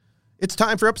It's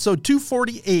time for episode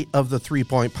 248 of the 3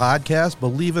 Point Podcast.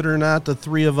 Believe it or not, the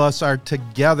three of us are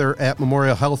together at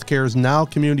Memorial Healthcare's Now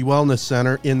Community Wellness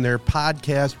Center in their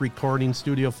podcast recording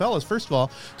studio. Fellas, first of all,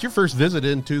 it's your first visit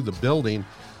into the building.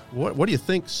 What do you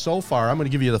think so far? I'm going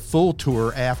to give you the full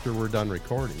tour after we're done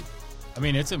recording. I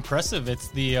mean, it's impressive. It's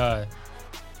the,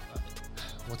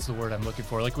 what's the word I'm looking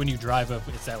for? Like when you drive up,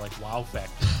 it's that like wow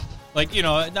factor. Like, you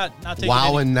know, not taking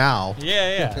wow any, and now.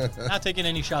 Yeah. Not taking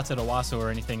any shots at Owasso or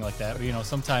anything like that. But, you know,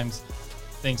 sometimes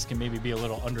things can maybe be a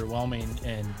little underwhelming.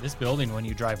 And this building, when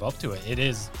you drive up to it,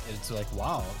 it's like,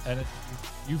 wow. And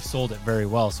you've sold it very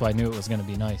well, so I knew it was going to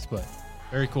be nice. But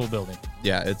very cool building.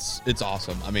 Yeah, it's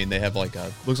awesome. I mean, they have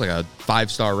looks like a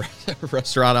 5-star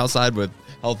restaurant outside with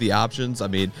healthy options. I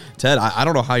mean, Ted, I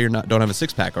don't know how don't have a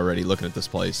 6-pack already looking at this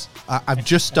place. I've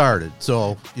just started,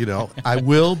 so, you know, I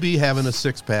will be having a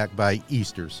 6-pack by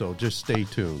Easter, so just stay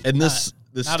tuned. And this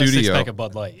not studio. a 6-pack of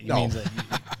Bud Light. No.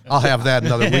 I'll have that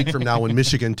another week from now when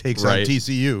Michigan takes on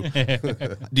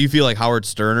TCU. Do you feel like Howard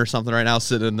Stern or something right now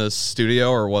sitting in this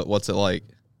studio, or what's it like?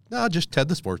 No, just Ted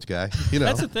the sports guy. You know,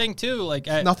 That's the thing, too. Like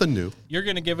nothing new. You're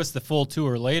going to give us the full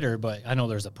tour later, but I know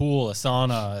there's a pool, a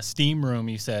sauna, a steam room,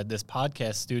 you said, this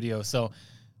podcast studio. So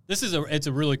it's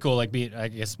a really cool, like, I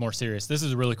guess more serious. This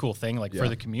is a really cool thing, like, for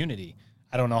the community.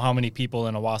 I don't know how many people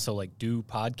in Owasso, like, do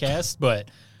podcasts,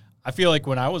 but I feel like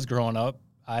when I was growing up,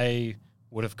 I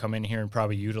would have come in here and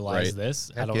probably utilized this.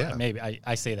 Maybe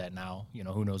I say that now. You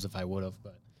know, who knows if I would have,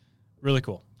 but really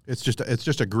cool. It's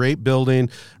just a great building.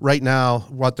 Right now,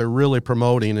 what they're really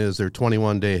promoting is their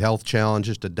 21-day health challenge,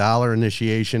 just $1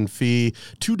 initiation fee,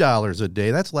 $2 a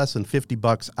day. That's less than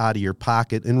 $50 out of your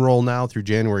pocket. Enroll now through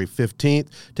January 15th.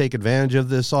 Take advantage of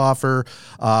this offer.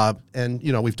 And,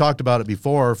 you know, we've talked about it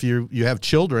before. If you have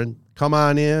children, come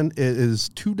on in. It is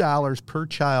 $2 per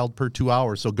child per 2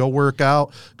 hours. So go work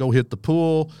out, go hit the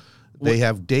pool. They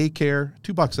have daycare,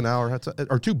 $2 an hour,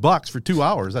 or $2 for 2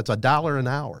 hours. That's $1 an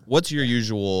hour. What's your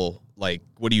usual, like,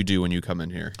 what do you do when you come in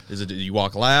here? Is it, do you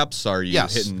walk laps? Are you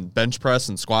hitting bench press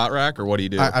and squat rack, or what do you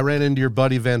do? I ran into your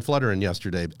buddy Van Flutteren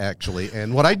yesterday, actually.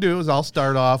 And what I do is I'll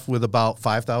start off with about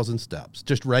 5,000 steps,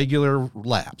 just regular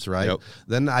laps, right? Yep.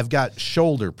 Then I've got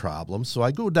shoulder problems. So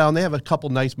I go down. They have a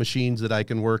couple nice machines that I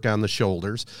can work on the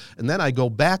shoulders. And then I go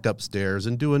back upstairs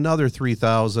and do another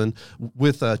 3,000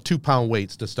 with 2-pound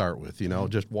weights to start with, you know,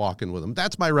 just walking with them.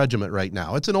 That's my regiment right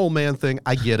now. It's an old man thing.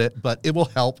 I get it, but it will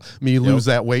help me lose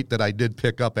that weight that I did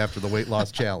pick up after the weight loss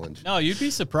challenge. No, you'd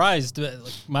be surprised.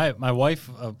 My wife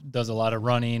does a lot of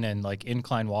running and like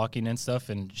incline walking and stuff,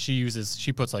 and she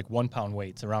puts like 1-pound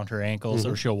weights around her ankles,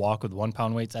 or she'll walk with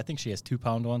 1-pound weights. I think she has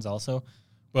 2-pound ones also.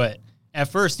 But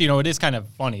at first, you know, it is kind of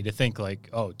funny to think like,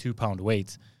 oh, 2-pound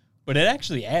weights. But it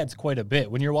actually adds quite a bit.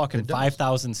 When you're walking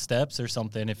 5,000 steps or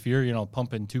something, if you're, you know,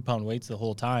 pumping 2-pound weights the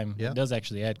whole time, it does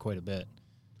actually add quite a bit.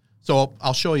 So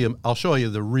I'll show you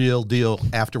the real deal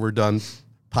after we're done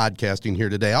podcasting here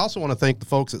today. I also want to thank the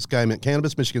folks at SkyMint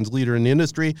Cannabis, Michigan's leader in the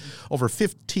industry. Over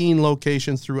 15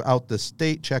 locations throughout the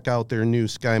state. Check out their new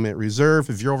SkyMint Reserve.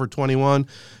 If you're over 21,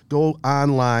 go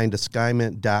online to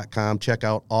skymint.com. Check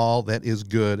out all that is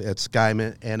good at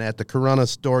SkyMint. And at the Corunna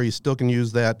store, you still can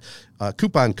use that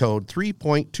coupon code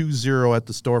 3.20 at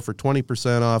the store for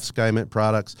 20% off SkyMint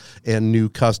products and new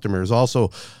customers. Also,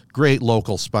 great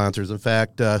local sponsors. In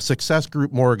fact, Success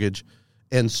Group Mortgage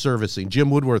and Servicing. Jim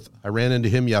Woodworth, I ran into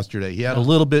him yesterday. He had a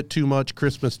little bit too much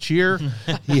Christmas cheer.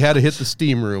 He had to hit the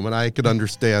steam room, and I could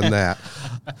understand that.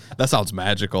 That sounds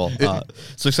magical.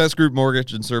 Success Group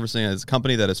Mortgage and Servicing is a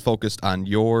company that is focused on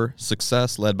your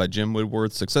success, led by Jim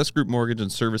Woodworth. Success Group Mortgage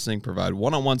and Servicing provide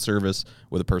one-on-one service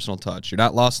with a personal touch. You're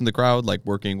not lost in the crowd like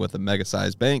working with a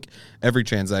mega-sized bank. Every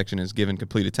transaction is given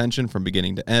complete attention from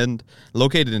beginning to end.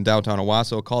 Located in downtown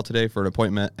Owasso, call today for an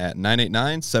appointment at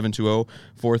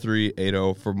 989-720-4380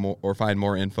 for more, or find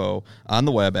more info on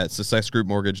the web at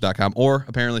successgroupmortgage.com, or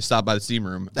apparently stop by the steam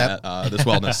room at this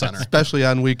wellness center. Especially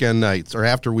on weekend nights or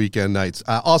after weekend nights.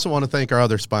 I also want to thank our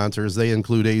other sponsors. They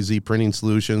include AZ Printing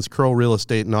Solutions, Crow Real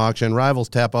Estate and Auction, Rivals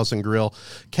Tap House and Grill,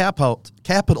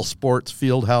 Capital Sports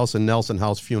Field House, and Nelson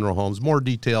House Funeral Homes. More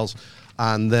details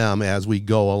on them as we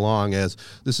go along, as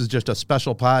this is just a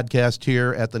special podcast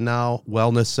here at the Now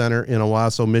Wellness Center in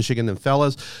Owasso, Michigan. And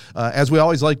fellas, as we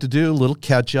always like to do, a little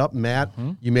catch up. Matt,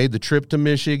 you made the trip to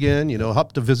Michigan, you know,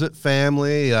 up to visit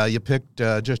family. You picked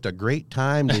just a great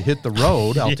time to hit the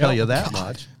road. I'll tell you that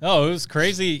much. Oh, it was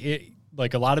crazy.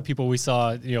 Like a lot of people we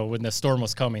saw, you know, when the storm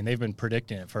was coming, they've been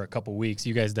predicting it for a couple weeks.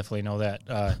 You guys definitely know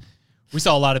that. We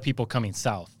saw a lot of people coming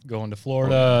south, going to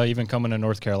Florida, even coming to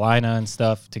North Carolina and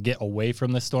stuff to get away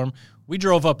from the storm. We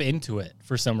drove up into it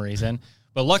for some reason.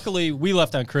 But luckily, we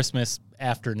left on Christmas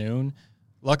afternoon.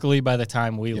 Luckily, by the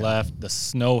time we left, the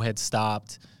snow had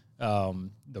stopped.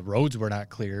 The roads were not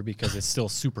clear because it's still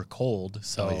super cold.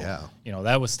 So,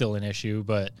 that was still an issue.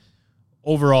 But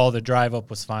overall, the drive up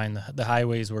was fine. The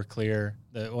highways were clear.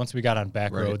 Once we got on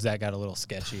back roads, that got a little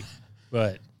sketchy.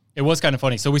 But it was kind of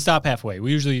funny. So we stop halfway.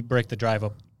 We usually break the drive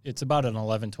up. It's about an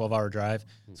 11, 12-hour drive.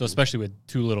 So especially with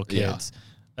 2 little kids,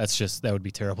 that would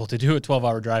be terrible to do a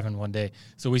 12-hour drive in one day.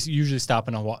 So we usually stop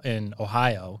in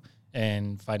Ohio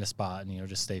and find a spot and,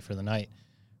 just stay for the night.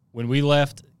 When we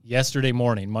left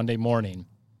Monday morning,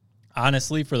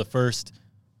 honestly, for the first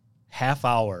half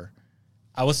hour,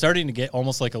 I was starting to get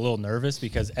almost like a little nervous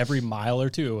because every mile or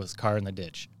two it was car in the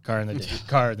ditch, car in the ditch,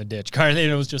 car in the ditch, car. And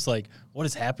it was just like, what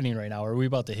is happening right now? Are we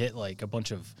about to hit like a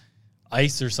bunch of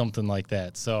ice or something like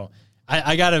that? So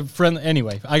I got a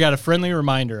friendly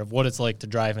reminder of what it's like to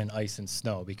drive in ice and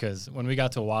snow, because when we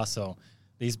got to Owasso,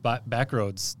 these back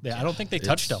roads, I don't think they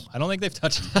touched them. I don't think they've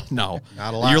touched them. No.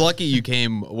 Not a lot. You're lucky you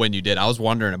came when you did. I was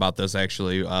wondering about this,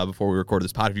 actually, before we recorded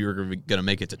this pod, if you were going to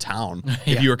make it to town.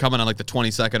 If you were coming on, like, the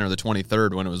 22nd or the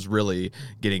 23rd when it was really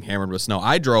getting hammered with snow.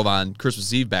 I drove on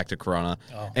Christmas Eve back to Corona,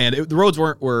 and the roads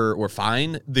were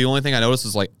fine. The only thing I noticed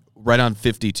is, like, right on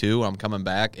 52, I'm coming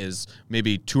back, is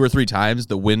maybe 2 or 3 times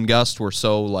the wind gusts were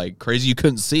so like crazy you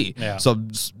couldn't see. Yeah. So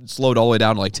slowed all the way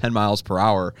down to like 10 miles per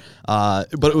hour. But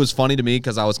it was funny to me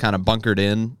because I was kind of bunkered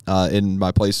in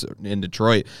my place in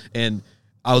Detroit, and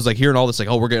I was like hearing all this, like,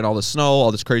 oh, we're getting all this snow,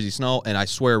 all this crazy snow, and I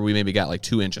swear we maybe got like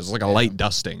 2 inches, like a light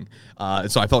dusting.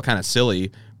 And so I felt kind of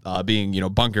silly being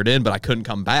bunkered in, but I couldn't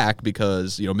come back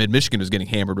because mid-Michigan was getting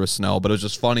hammered with snow. But it was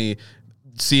just funny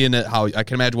seeing it, how I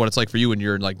can imagine what it's like for you when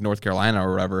you're in like North Carolina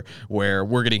or whatever, where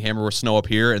we're getting hammered with snow up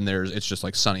here and it's just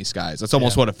like sunny skies. That's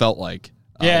almost what it felt like.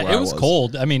 It was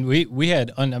cold. I mean, we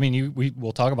had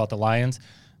we'll talk about the Lions.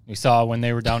 We saw when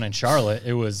they were down in Charlotte,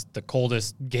 it was the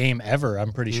coldest game ever.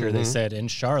 I'm pretty sure they said in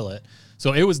Charlotte.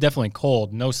 So it was definitely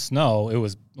cold. No snow. It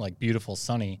was like beautiful,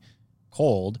 sunny,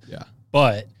 cold. Yeah.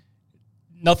 But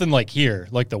nothing like here.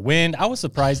 Like the wind, I was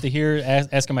surprised to hear,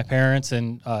 asking my parents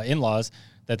and in-laws,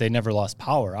 that they never lost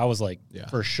power. I was like,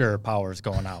 for sure, power's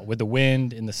going out with the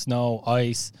wind and the snow,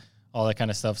 ice, all that kind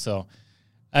of stuff. So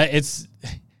it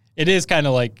is kind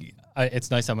of like, it's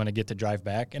nice I'm going to get to drive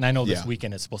back. And I know this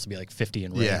weekend it's supposed to be like 50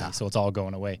 and rainy, so it's all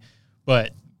going away.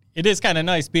 But it is kind of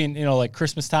nice being, like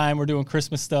Christmas time, we're doing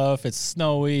Christmas stuff. It's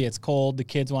snowy, it's cold, the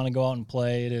kids want to go out and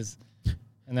play. It is.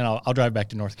 And then I'll drive back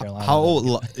to North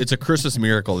Carolina. It's a Christmas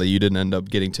miracle that you didn't end up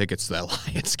getting tickets to that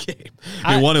Lions game.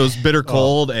 I mean, one, it was bitter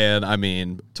cold, and I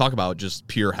mean, talk about just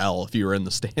pure hell if you were in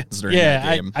the stands during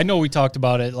that game. I know we talked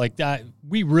about it like that.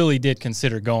 We really did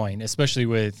consider going, especially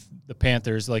with the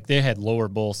Panthers. Like they had lower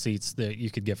bowl seats that you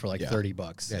could get for like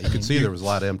 $30. Yeah, you could see there was a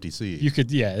lot of empty seats. You could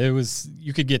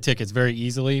get tickets very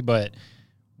easily, but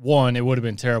one, it would have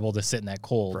been terrible to sit in that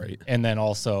cold, and then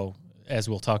also, as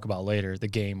we'll talk about later, the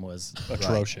game was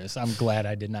atrocious. I'm glad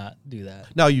I did not do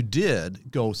that. Now, you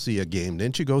did go see a game,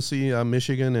 didn't you? Go see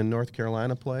Michigan and North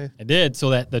Carolina play? I did. So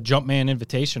that the Jumpman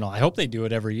Invitational, I hope they do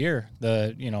it every year.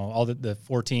 All the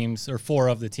 4 teams, or 4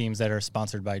 of the teams that are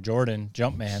sponsored by Jordan,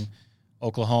 Jumpman,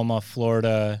 Oklahoma,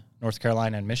 Florida, North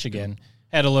Carolina, and Michigan,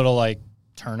 had a little like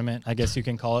tournament, I guess you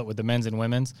can call it, with the men's and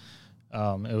women's.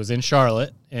 It was in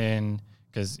Charlotte, and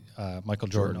because Michael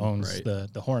Jordan owns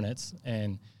the Hornets,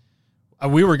 and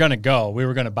we were going to go. We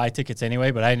were going to buy tickets anyway,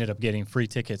 but I ended up getting free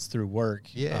tickets through work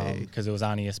because it was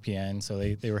on ESPN. So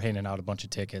they were handing out a bunch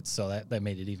of tickets, so that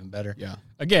made it even better. Yeah.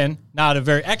 Again,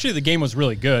 actually the game was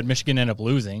really good. Michigan ended up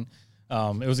losing.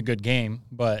 It was a good game,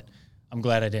 but I'm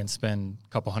glad I didn't spend a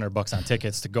couple $100 on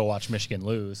tickets to go watch Michigan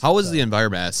lose. How was the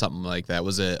environment at something like that?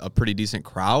 Was it a pretty decent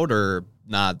crowd or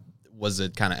not? Was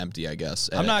it kind of empty, I guess,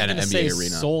 I'm not going to say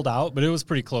arena? Sold out, but it was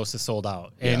pretty close to sold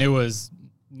out. And it was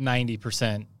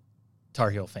 90% Tar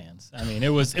Heel fans. I mean, it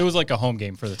was like a home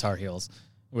game for the Tar Heels,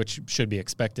 which should be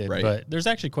expected. Right. But there's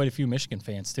actually quite a few Michigan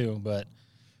fans too. But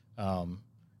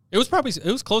it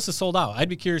was close to sold out. I'd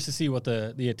be curious to see what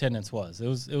the attendance was. It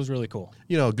was really cool.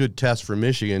 A good test for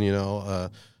Michigan.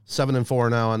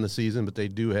 7-4 now on the season, but they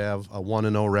do have a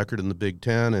 1-0 record in the Big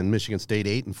Ten, and Michigan State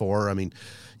 8-4. I mean,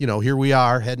 here we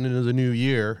are heading into the new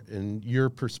year, and your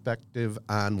perspective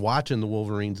on watching the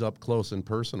Wolverines up close and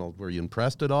personal, were you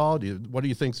impressed at all? What do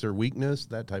you think's their weakness?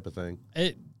 That type of thing.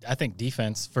 I think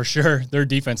defense, for sure. Their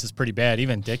defense is pretty bad.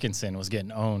 Even Dickinson was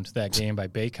getting owned that game by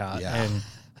Baycott. Yeah. And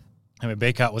I mean,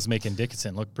 Baycott was making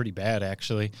Dickinson look pretty bad,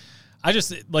 actually. I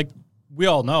just, we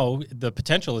all know the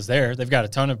potential is there. They've got a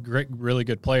ton of great, really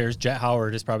good players. Jet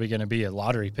Howard is probably going to be a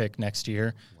lottery pick next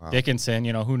year. Wow. Dickinson,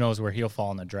 who knows where he'll fall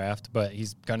in the draft, but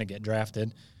he's going to get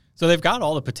drafted. So they've got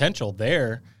all the potential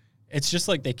there. It's just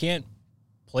like they can't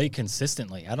play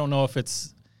consistently. I don't know if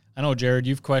it's I know, Jared,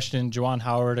 you've questioned Juwan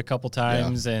Howard a couple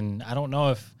times, and I don't know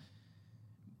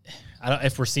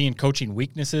if we're seeing coaching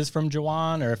weaknesses from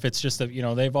Juwan or if it's just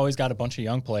they've always got a bunch of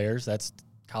young players. That's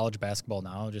college basketball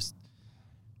now. Just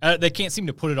they can't seem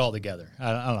to put it all together.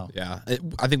 I don't know. Yeah,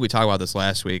 I think we talked about this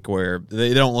last week where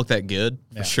they don't look that good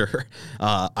for sure.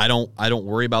 I don't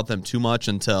worry about them too much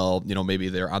until maybe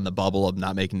they're on the bubble of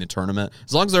not making the tournament.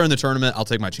 As long as they're in the tournament, I'll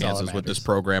take my chances with this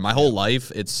program. My whole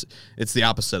life, it's the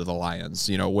opposite of the Lions.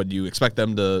 When you expect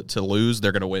them to lose,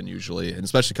 they're going to win usually, and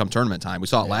especially come tournament time. We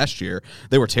saw it last year.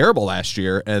 They were terrible last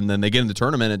year, and then they get in the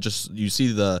tournament and just you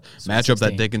see the matchup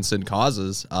that Dickinson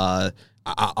causes.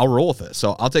 I'll roll with it.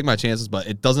 So I'll take my chances, but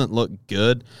it doesn't look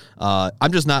good.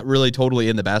 I'm just not really totally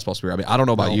in the basketball spirit. I mean, I don't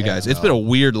know about you guys. It's been a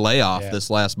weird layoff this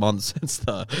last month since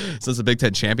the Big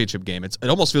Ten championship game. It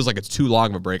almost feels like it's too long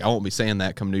of a break. I won't be saying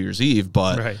that come New Year's Eve,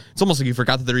 but it's almost like you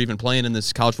forgot that they're even playing in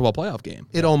this college football playoff game.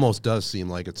 It almost does seem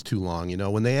like it's too long.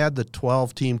 When they add the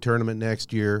 12-team tournament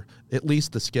next year, at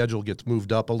least the schedule gets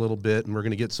moved up a little bit, and we're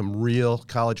going to get some real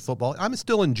college football. I'm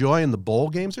still enjoying the bowl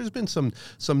games. There's been some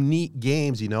neat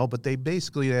games, but they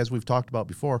basically, as we've talked about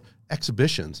before,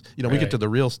 exhibitions. We get to the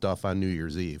real stuff on New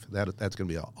Year's Eve. That's going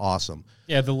to be awesome.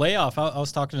 Yeah, the layoff. I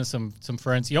was talking to some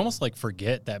friends. You almost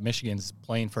forget that Michigan's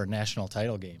playing for a national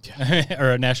title game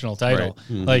or a national title.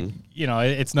 Right.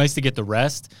 Mm-hmm. It's nice to get the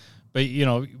rest, but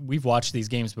we've watched these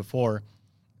games before.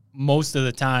 Most of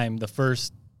the time, the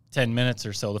first 10 minutes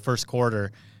or so, the first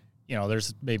quarter,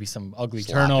 there's maybe some ugly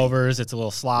turnovers. It's a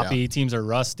little sloppy. Yeah. Teams are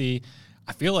rusty.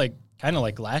 I feel like kind of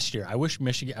like last year. I wish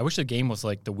the game was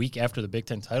like the week after the Big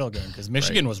Ten title game because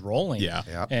Michigan was rolling.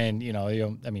 Yeah. And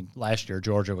last year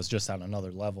Georgia was just on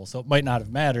another level, so it might not have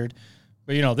mattered.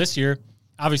 But this year,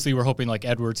 obviously, we're hoping like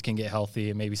Edwards can get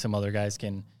healthy and maybe some other guys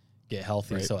can get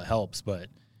healthy, so it helps. But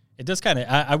it does kind of.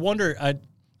 I wonder.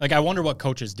 I wonder what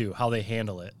coaches do, how they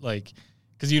handle it,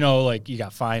 because you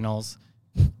got finals.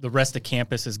 The rest of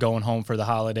campus is going home for the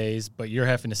holidays, but you're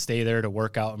having to stay there to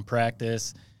work out and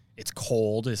practice. It's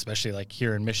cold, especially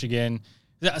here in Michigan.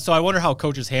 So I wonder how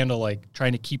coaches handle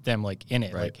trying to keep them in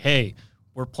it. Right. Hey,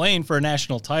 we're playing for a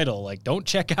national title. Don't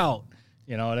check out.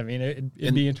 You know what I mean?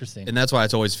 It'd be interesting. And that's why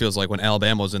it always feels like when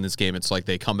Alabama was in this game, it's like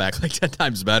they come back 10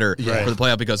 times better for the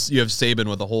playoff because you have Saban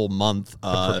with a whole month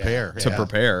to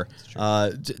prepare.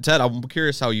 Ted, I'm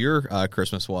curious how your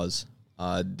Christmas was.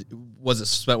 Was it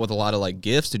spent with a lot of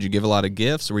gifts? Did you give a lot of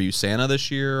gifts? Were you Santa this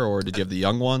year, or did you have the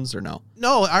young ones, or no?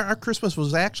 No, our Christmas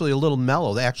was actually a little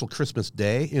mellow. The actual Christmas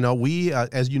day, we,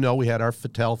 as we had our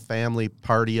Fattel family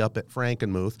party up at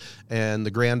Frankenmuth, and the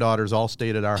granddaughters all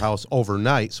stayed at our house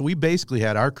overnight. So we basically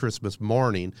had our Christmas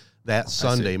morning that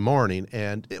Sunday morning,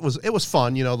 and it was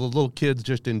fun. The little kids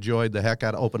just enjoyed the heck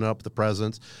out of opening up the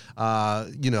presents.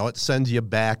 It sends you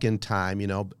back in time.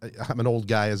 I'm an old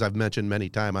guy, as I've mentioned many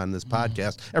times on this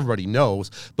podcast. Everybody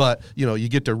knows, but you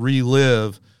get to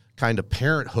relive kind of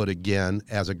parenthood again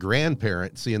as a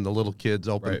grandparent, seeing the little kids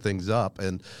open things up,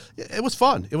 and it was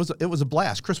fun. It was a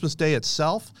blast. Christmas Day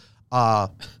itself,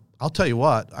 I'll tell you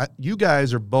what, you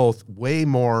guys are both way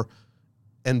more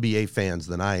NBA fans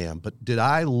than I am, but did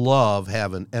I love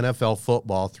having NFL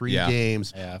football, 3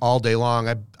 games all day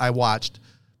long. I watched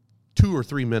 2 or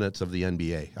 3 minutes of the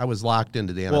NBA. I was locked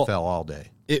into the NFL all day.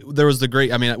 There was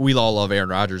we all love Aaron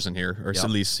Rodgers in here, or at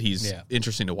least he's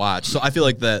interesting to watch. So I feel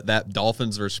like that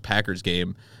Dolphins versus Packers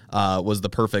game was the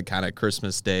perfect kind of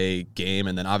Christmas Day game,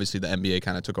 and then obviously the NBA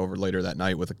kind of took over later that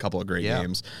night with a couple of great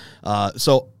games.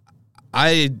 So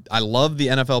I love the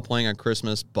NFL playing on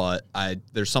Christmas, but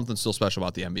there's something still special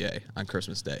about the NBA on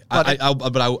Christmas Day. But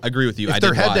I agree with you. If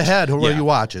they're head-to-head, who are you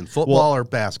watching, football or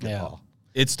basketball? Yeah.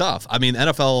 It's tough.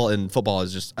 NFL and football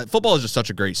is just such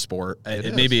a great sport.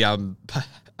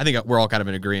 I think we're all kind of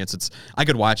in agreement. I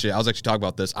could watch it. I was actually talking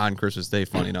about this on Christmas Day,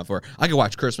 funny enough, where I could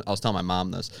watch Christmas. I was telling my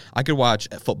mom this. I could watch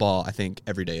football, I think,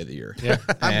 every day of the year. Yeah.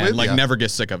 And never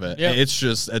get sick of it. Yeah. It's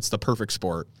the perfect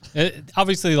sport.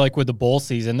 Obviously, with the bowl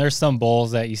season, there's some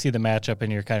bowls that you see the matchup and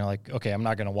you're kind of okay, I'm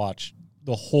not going to watch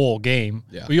the whole game.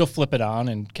 Yeah. But you'll flip it on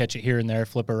and catch it here and there,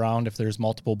 flip around if there's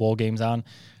multiple bowl games on.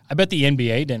 I bet the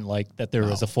NBA didn't like that there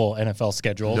was a full NFL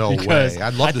schedule. No way.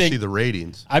 I'd love to see the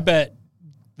ratings. I bet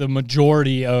the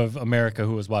majority of America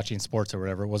who was watching sports or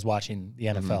whatever was watching the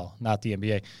NFL, not the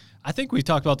NBA. I think we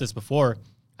talked about this before.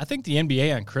 I think the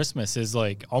NBA on Christmas is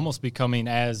almost becoming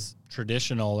as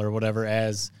traditional or whatever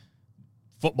as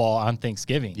football on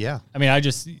Thanksgiving. Yeah.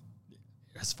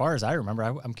 As far as I remember,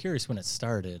 I'm curious when it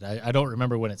started. I don't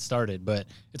remember when it started, but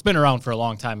it's been around for a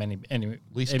long time. At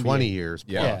least 20 years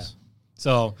plus. Yeah.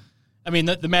 So, the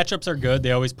matchups are good.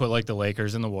 They always put the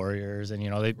Lakers and the Warriors, and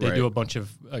they do a bunch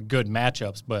of good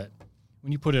matchups. But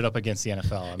when you put it up against the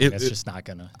NFL, I mean, it's just not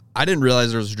gonna. I didn't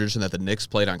realize there was a tradition that the Knicks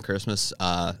played on Christmas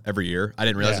every year. I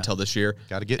didn't realize until this year.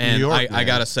 Got to get in New York. I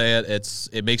gotta say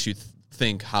it makes you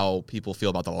think how people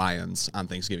feel about the Lions on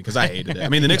Thanksgiving, because I hated it. I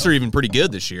mean, the Knicks are even pretty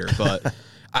good this year, but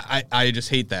I just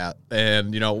hate that.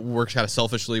 And, we're kind of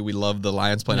selfishly, we love the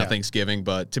Lions playing on Thanksgiving,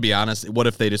 but to be honest, what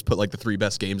if they just put like the 3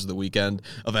 best games of the weekend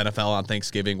of NFL on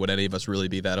Thanksgiving? Would any of us really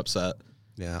be that upset?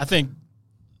 Yeah. I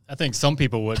think some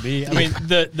people would be. I mean,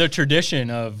 the tradition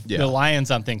of the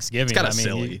Lions on Thanksgiving. It's kind of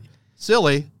silly.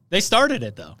 Silly. They started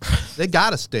it, though. They got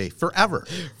to stay forever.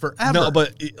 No,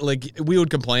 but like we would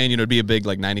complain, it'd be a big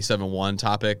like 97-1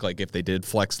 topic, like if they did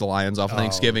flex the Lions off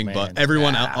Thanksgiving, man. but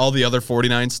everyone, all the other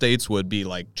 49 states would be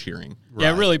like cheering.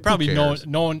 Yeah, really, probably no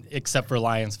one except for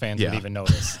Lions fans would even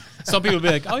notice. Some people would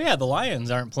be like, oh, yeah, the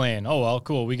Lions aren't playing. Oh, well,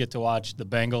 cool. We get to watch the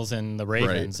Bengals and the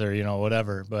Ravens or,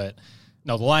 whatever. But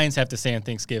no, the Lions have to stay on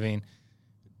Thanksgiving.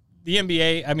 The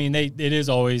NBA, I mean, it is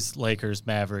always Lakers,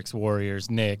 Mavericks,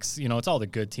 Warriors, Knicks. It's all the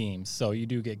good teams, so you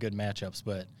do get good matchups.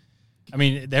 But, I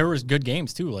mean, there was good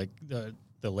games, too. Like, the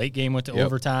late game went to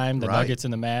overtime. The Nuggets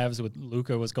and the Mavs with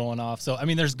Luka was going off. So, I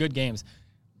mean, there's good games.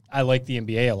 I like the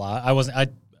NBA a lot.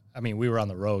 I mean, we were on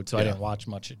the road, so I didn't watch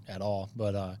much at all.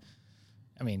 But,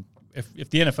 I mean, if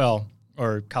the NFL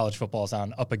or college football is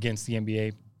on up against the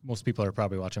NBA, most people are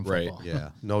probably watching football. Right, yeah,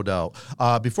 no doubt.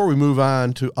 Before we move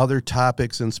on to other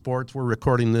topics in sports, we're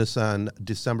recording this on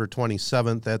December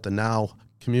 27th at the Now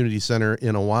Community Center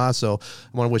in Owasso.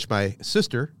 I want to wish my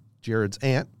sister, Jared's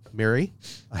aunt, Mary,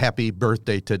 a happy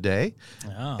birthday today.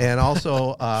 Oh. And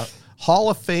also Hall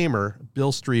of Famer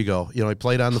Bill Strigo. He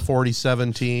played on the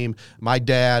 47 team. My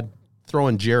dad,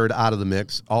 throwing Jared out of the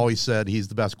mix, always said he's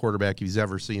the best quarterback he's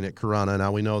ever seen at Corunna.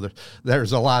 Now, we know that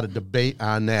there's a lot of debate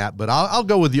on that, but I'll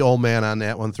go with the old man on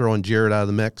that one, throwing Jared out of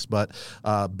the mix. But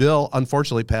Bill,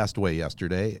 unfortunately, passed away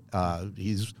yesterday.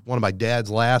 He's one of my dad's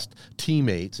last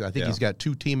teammates. I think he's got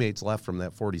 2 teammates left from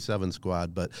that 47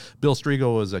 squad. But Bill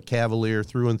Strigo was a Cavalier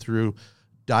through and through,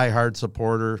 diehard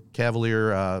supporter,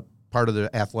 Cavalier part of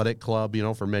the athletic club,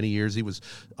 for many years. He was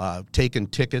taking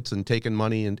tickets and taking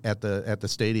money at the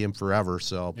stadium forever.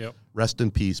 So rest in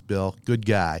peace, Bill. Good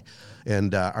guy.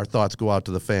 And our thoughts go out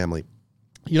to the family.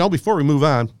 Before we move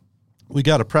on, we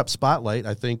got a prep spotlight.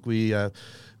 I think we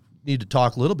need to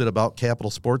talk a little bit about Capital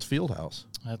Sports Fieldhouse.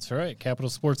 That's right, Capital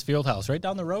Sports Fieldhouse, right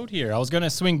down the road here. I was going to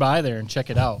swing by there and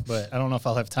check it out, but I don't know if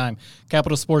I'll have time.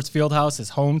 Capital Sports Fieldhouse is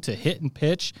home to hit and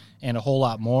pitch and a whole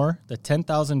lot more. The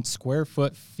 10,000 square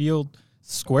foot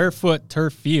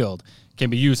turf field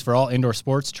can be used for all indoor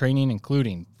sports training,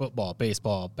 including football,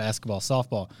 baseball, basketball,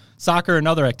 softball, soccer, and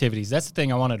other activities. That's the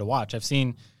thing I wanted to watch. I've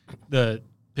seen the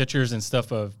pictures and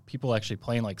stuff of people actually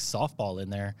playing like softball in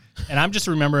there, and I'm just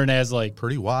remembering as like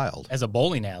pretty wild as a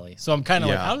bowling alley. So I'm kind of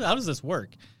like, how does this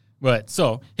work? But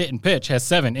so Hit and Pitch has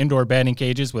 7 indoor batting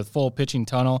cages with full pitching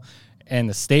tunnel and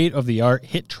the state-of-the-art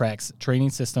Hit Tracks training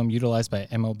system utilized by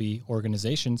MLB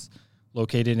organizations,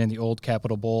 located in the old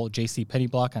Capitol Bowl J.C. Penney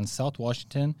block on South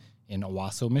Washington in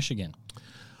Owasso, Michigan.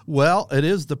 Well, it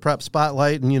is the prep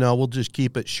spotlight, and, we'll just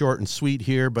keep it short and sweet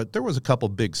here, but there was a couple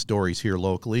big stories here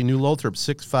locally. New Lothrop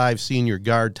 6'5" senior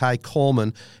guard Ty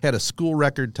Coleman had a school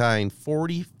record tying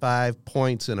 45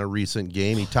 points in a recent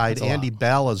game. He tied Andy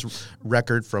Balla's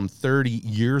record from 30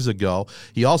 years ago.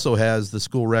 He also has the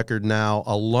school record now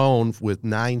alone with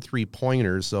 9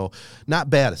 3-pointers, so not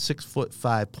bad. A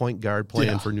 6'5" point guard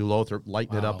playing for New Lothrop,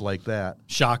 lighting it up like that.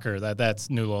 Shocker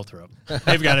that's New Lothrop.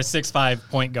 They've got a 6'5"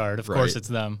 point guard. Of course it's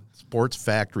them. Sports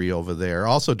factory over there.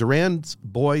 Also, Durand's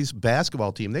boys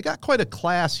basketball team, they got quite a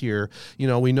class here.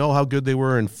 We know how good they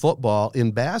were in football.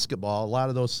 In basketball, a lot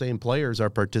of those same players are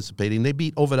participating. They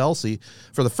beat Ovid Elsie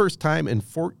for the first time in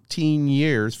 14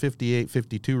 years,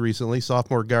 58-52 recently.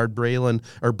 Sophomore guard Braden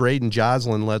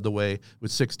Joslin led the way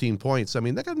with 16 points. I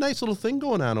mean, they got a nice little thing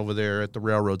going on over there at the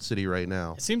Railroad City right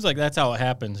now. It seems like that's how it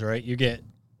happens, right? You get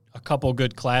a couple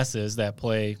good classes that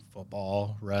play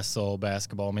football, wrestle,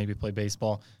 basketball, maybe play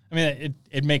baseball. I mean,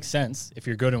 it makes sense. If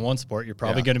you're good in one sport, you're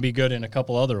probably going to be good in a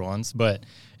couple other ones. But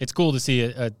it's cool to see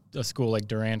a school like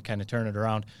Durand kind of turn it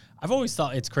around. I've always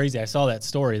thought it's crazy. I saw that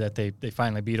story that they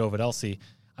finally beat Ovid Elsie.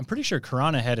 I'm pretty sure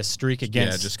Corunna had a streak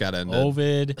against just got ended.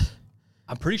 Ovid.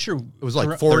 I'm pretty sure it was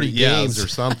like 40 games or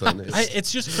something.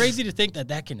 It's just crazy to think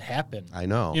that can happen. I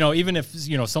know. Even if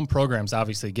some programs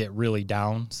obviously get really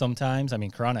down sometimes. I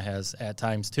mean, Corunna has at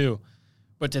times too.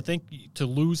 But to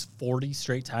lose 40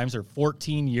 straight times or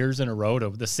 14 years in a row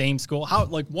to the same school, how,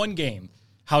 like, one game,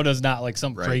 how does not like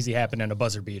something crazy happen in a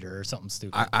buzzer beater or something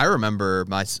stupid? I remember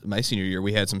my senior year,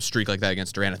 we had some streak like that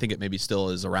against Durant. I think it maybe still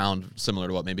is around similar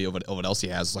to what maybe Ovid-Elsie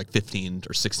has, like 15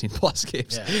 or 16 plus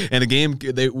games. Yeah. And the game,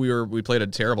 we played a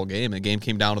terrible game, and the game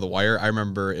came down to the wire. I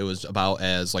remember it was about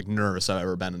as like nervous I've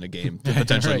ever been in a game to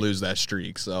potentially lose that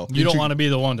streak. So you don't want to be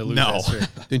the one to lose that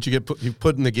streak. Didn't you get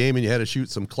put in the game and you had to shoot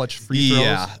some clutch free throws?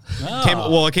 Yeah.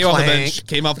 It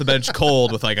came off the bench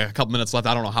cold with like a couple minutes left.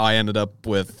 I don't know how I ended up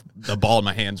with the ball in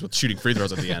my hands with shooting free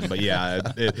throws at the end, but yeah,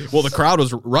 the crowd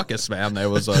was ruckus, man. There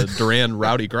was a Durand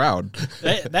rowdy crowd.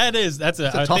 That's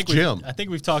a tough gym. I think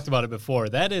we've talked about it before.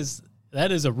 That is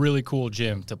a really cool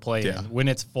gym to play in when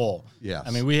it's full. Yeah,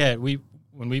 I mean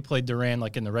when we played Durand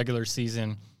like in the regular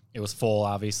season, it was full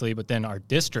obviously, but then our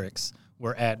districts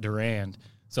were at Durand,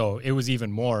 so it was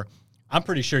even more. I'm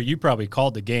pretty sure you probably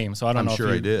called the game, so I don't know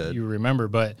if you remember,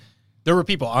 but there were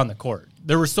people on the court.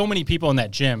 There were so many people in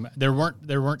that gym. There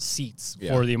weren't seats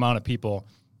for the amount of people.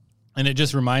 And it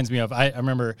just reminds me of, I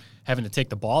remember having to take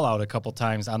the ball out a couple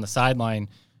times on the sideline,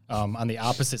 on the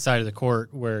opposite side of the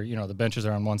court where, the benches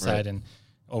are on one side and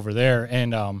over there.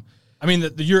 And,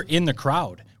 you're in the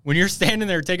crowd. When you're standing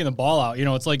there taking the ball out,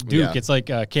 it's like Duke. Yeah. It's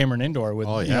like Cameron Indoor with,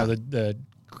 the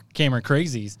Cameron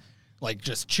Crazies. Like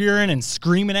just cheering and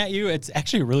screaming at you. It's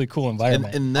actually a really cool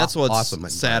environment. And that's what's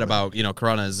sad about,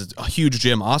 Corunna is it's a huge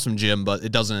gym, awesome gym, but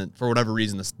it doesn't, for whatever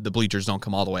reason, the bleachers don't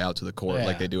come all the way out to the court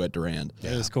like they do at Durand.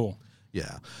 Yeah. It was cool.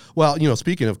 Yeah. Well,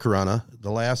 speaking of Corunna,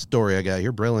 the last story I got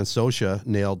here, Braylon Sosha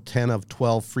nailed 10 of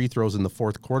 12 free throws in the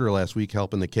fourth quarter last week,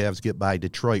 helping the Cavs get by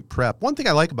Detroit Prep. One thing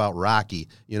I like about Rocky,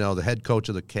 the head coach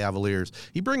of the Cavaliers,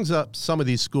 he brings up some of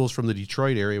these schools from the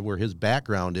Detroit area where his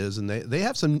background is, and they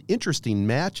have some interesting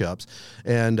matchups.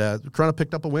 And Corunna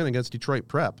picked up a win against Detroit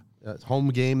Prep. Home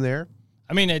game there.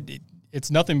 I mean,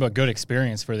 it's nothing but good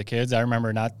experience for the kids. I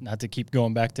remember not to keep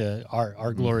going back to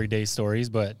our glory days stories,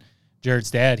 but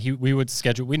Jared's dad, we would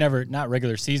schedule, not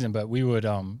regular season, but we would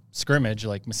scrimmage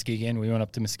like Muskegon. We went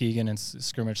up to Muskegon and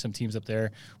scrimmage some teams up there.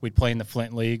 We'd play in the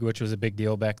Flint League, which was a big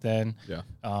deal back then. Yeah.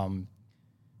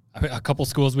 A couple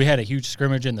schools, we had a huge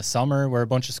scrimmage in the summer where a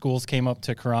bunch of schools came up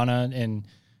to Corunna, and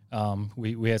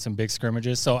we had some big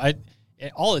scrimmages. So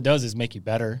all it does is make you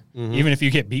better, even if you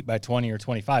get beat by 20 or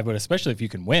 25, but especially if you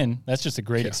can win. That's just a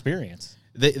great experience.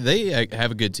 They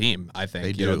have a good team, I think.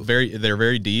 They do. They're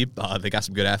very deep. They got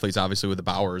some good athletes, obviously, with the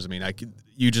Bowers. I mean,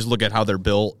 you just look at how they're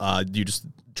built. You just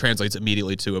translates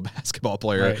immediately to a basketball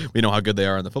player. Right. We know how good they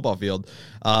are on the football field.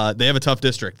 They have a tough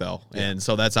district, though, and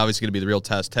so that's obviously going to be the real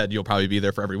test. Ted, you'll probably be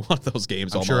there for every one of those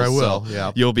games. I'm sure I will.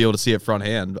 So you'll be able to see it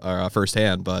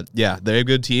firsthand. But yeah, they're a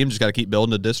good team. Just got to keep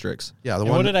building the districts. Yeah.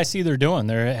 What did I see they're doing?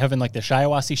 They're having like the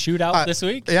Shiawassee Shootout this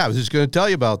week. Yeah, I was just going to tell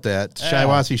you about that.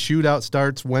 Shiawassee Shootout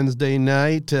starts Wednesday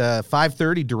night,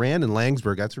 5:30. Durand and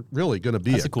Langsburg. That's really going to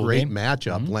be a cool great game.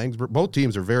 matchup. Langsburg. Both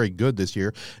teams are very good this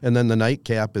year. And then the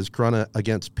nightcap is Corunna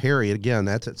against Perry. Again,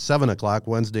 that's at 7 o'clock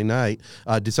Wednesday night,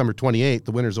 December 28th.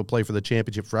 The winners will play for the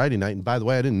championship Friday night. And by the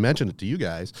way, I didn't mention it to you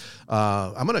guys.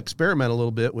 I'm going to experiment a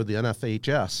little bit with the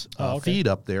NFHS feed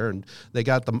up there. And they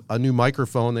got a new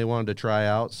microphone they wanted to try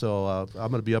out. So I'm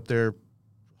going to be up there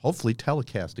hopefully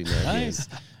telecasting that Nice.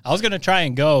 Game. I was going to try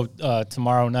and go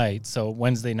tomorrow night, so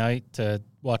Wednesday night, to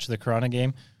watch the Corunna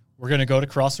game. We're going to go to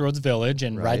Crossroads Village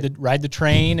and ride the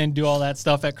train and do all that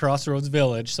stuff at Crossroads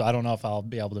Village. So I don't know if I'll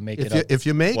be able to make it up. If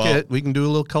you make it, we can do a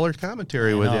little color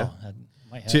commentary with you.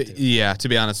 To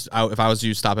be honest, if I was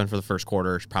you stopping for the first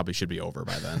quarter, it probably should be over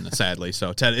by then, sadly.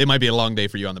 So, Ted, it might be a long day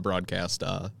for you on the broadcast.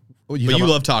 But you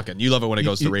love talking. You love it when it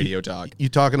goes to radio talk. You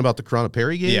talking about the Corunna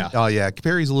Perry game? Yeah. Oh, yeah.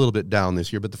 Perry's a little bit down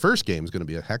this year, but the first game is going to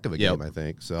be a heck of a game, I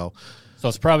think. So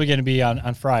it's probably going to be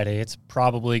on Friday. It's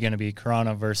probably going to be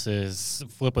Corunna versus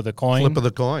Flip of the Coin. Flip of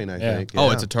the Coin, I think. Yeah. Oh,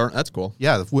 it's a turn. That's cool.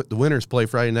 Yeah, the winners play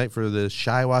Friday night for the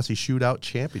Shiawassee Shootout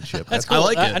Championship. That's cool. I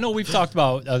like it. I know we've talked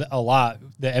about a lot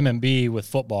the MMB with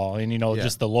football and,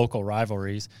 just the local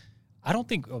rivalries. I don't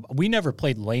think we never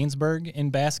played Lanesburg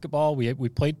in basketball. We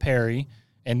played Perry,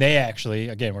 and they actually,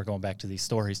 again, we're going back to these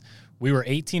stories. We were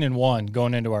 18-1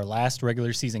 going into our last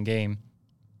regular season game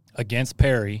against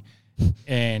Perry.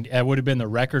 And it would have been the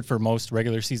record for most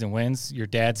regular season wins. Your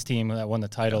dad's team that won the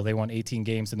title, they won 18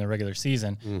 games in the regular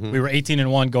season. We were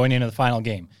 18-1 going into the final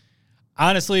game.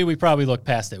 Honestly, we probably looked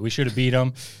past it. We should have beat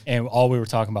them, and all we were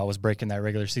talking about was breaking that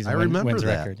regular season wins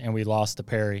record. And we lost to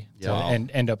Perry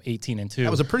and end up 18-2. That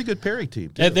was a pretty good Perry team,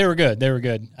 too. They were good. They were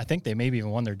good. I think they maybe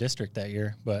even won their district that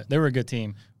year, but they were a good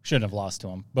team. Shouldn't have lost to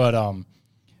them. But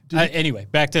anyway,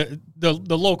 back to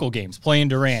the local games, playing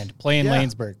Durand, playing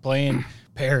Lanesburg, playing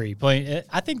Perry, playing.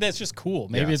 I think that's just cool.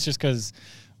 Maybe it's just because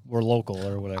we're local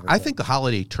or whatever. I think the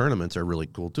holiday tournaments are really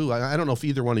cool too. I don't know if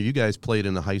either one of you guys played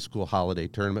in a high school holiday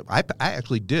tournament. I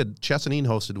actually did. Chesaning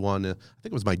hosted one. I think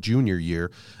it was my junior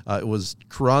year. It was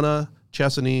Corunna,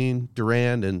 Chesaning,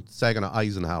 Durand, and Saginaw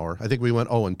Eisenhower. I think we went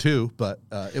 0-2, but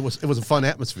it was a fun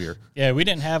atmosphere. Yeah, we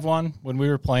didn't have one when we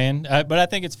were playing, but I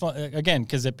think it's fun again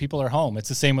because people are home. It's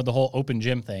the same with the whole open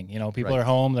gym thing. People are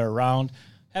home, they're around.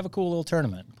 Have a cool little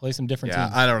tournament. Play some different teams.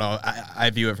 I don't know. I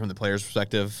view it from the player's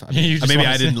perspective. I You just maybe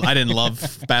wanna I didn't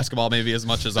love basketball maybe as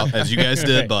much as you guys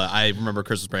did, but I remember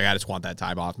Christmas break. I just want that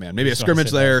time off, man. Maybe a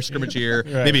scrimmage there, scrimmage here,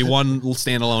 maybe one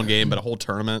standalone game, but a whole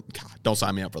tournament. God, don't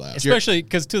sign me up for that. Especially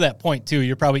because to that point too,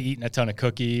 you're probably eating a ton of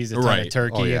cookies, a ton of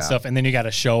turkey and stuff, and then you got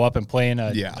to show up and play in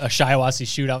a Shiawassee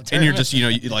shootout tournament. And you're just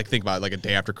you like think about it, like a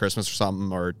day after Christmas or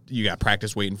something, or you got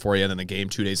practice waiting for you, and then a game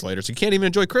 2 days later, so you can't even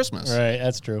enjoy Christmas. Right,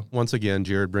 that's true. Once again,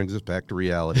 Jared brings us back to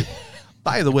reality.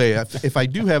 By the way, if I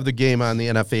do have the game on the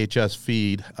NFHS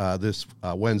feed this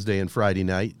Wednesday and Friday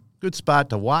night, good spot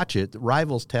to watch it.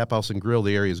 Rivals Tap House and Grill,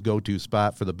 the area's go-to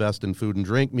spot for the best in food and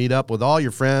drink. Meet up with all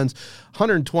your friends.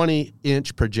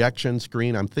 120-inch projection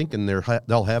screen. I'm thinking they'll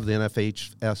have the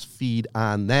NFHS feed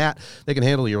on that. They can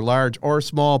handle your large or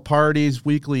small parties,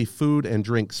 weekly food and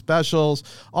drink specials,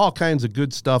 all kinds of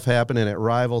good stuff happening at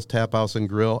Rivals Tap House and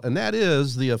Grill. And that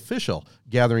is the official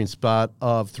gathering spot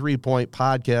of 3 Point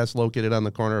Podcast, located on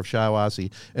the corner of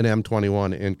Shiawassee and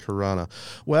M21 in Corunna.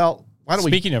 Well,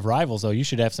 Speaking of Rivals, though, you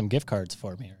should have some gift cards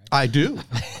for me. Right? I do.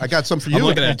 I got some for you. I'm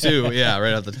looking at it too. Yeah,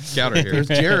 right off the counter here. There's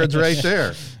Jared's right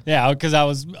there. Yeah, because I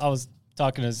was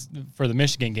talking for the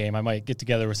Michigan game. I might get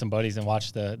together with some buddies and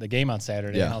watch the game on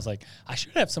Saturday. Yeah. And I was like, I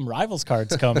should have some Rivals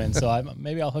cards coming, so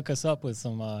maybe I'll hook us up with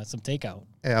some takeout.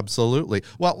 Absolutely.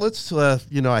 Well, let's.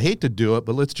 I hate to do it,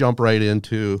 but let's jump right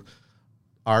into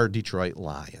our Detroit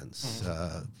Lions.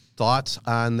 Thoughts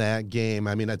on that game?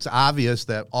 I mean, it's obvious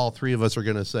that all three of us are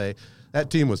going to say that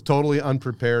team was totally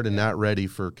unprepared and not ready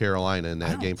for Carolina in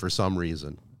that game for some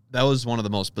reason. That was one of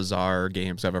the most bizarre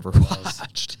games I've ever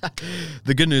watched.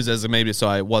 The good news is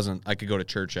I could go to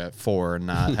church at 4 and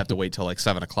not have to wait till like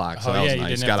 7 o'clock. So that was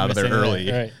nice. Got out of there early.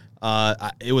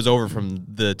 Right. It was over from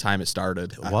the time it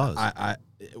started. It was.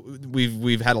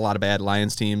 We've had a lot of bad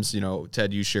Lions teams.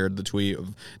 Ted, you shared the tweet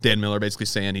of Dan Miller basically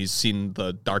saying he's seen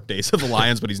the dark days of the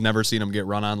Lions, but he's never seen them get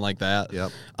run on like that.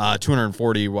 Yep.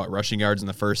 240 rushing yards in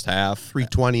the first half.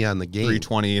 320 on the game.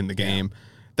 320 in the game.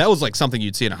 That was like something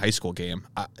you'd see in a high school game.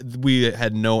 We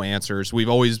had no answers. We've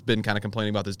always been kind of complaining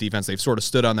about this defense. They've sort of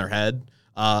stood on their head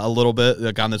a little bit,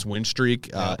 like on this win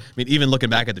streak. I mean, even looking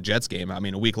back at the Jets game,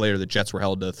 a week later the Jets were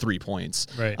held to 3 points.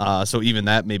 Right. So even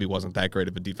that maybe wasn't that great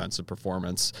of a defensive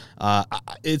performance.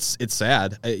 It's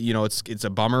sad. It's a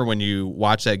bummer when you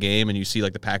watch that game and you see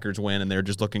like the Packers win and they're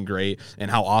just looking great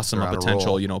and how awesome a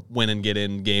potential win and get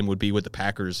in game would be with the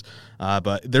Packers.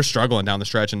 But they're struggling down the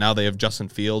stretch, and now they have Justin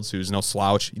Fields, who's no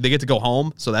slouch. They get to go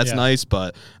home, so that's nice.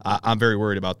 But I'm very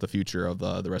worried about the future of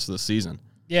the rest of the season.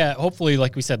 Yeah, hopefully,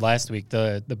 like we said last week,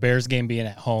 the Bears game being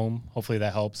at home, hopefully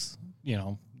that helps.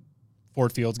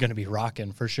 Ford Field's going to be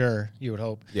rocking for sure, you would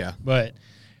hope. Yeah. But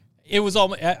it was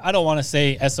all, I don't want to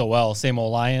say SOL, same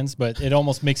old Lions, but it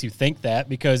almost makes you think that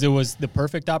because it was the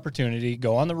perfect opportunity,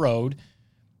 go on the road.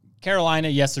 Carolina,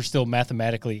 yes, they're still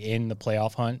mathematically in the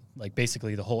playoff hunt, like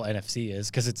basically the whole NFC is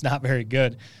because it's not very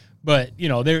good. But,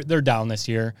 they're down this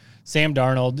year. Sam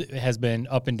Darnold has been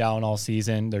up and down all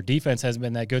season. Their defense hasn't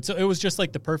been that good. So it was just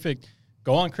like the perfect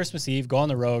go on Christmas Eve, go on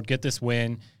the road, get this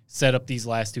win, set up these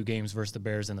last 2 games versus the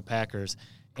Bears and the Packers.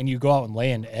 And you go out and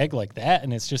lay an egg like that.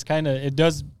 And it's just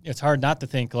it's hard not to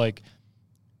think like,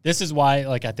 this is why,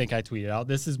 like I think I tweeted out,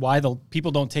 this is why the people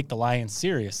don't take the Lions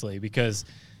seriously because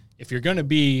if you're going to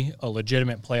be a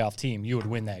legitimate playoff team, you would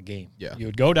win that game. Yeah. You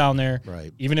would go down there,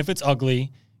 right. Even if it's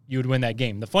ugly, you would win that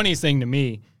game. The funniest thing to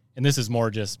me, and this is more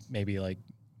just maybe like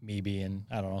me being,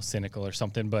 I don't know, cynical or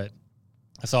something, but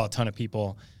I saw a ton of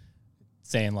people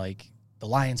saying like the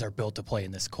Lions are built to play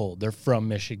in this cold. They're from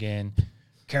Michigan.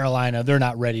 Carolina, they're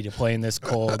not ready to play in this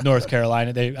cold. North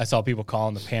Carolina, I saw people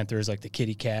calling the Panthers like the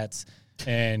kitty cats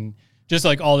and just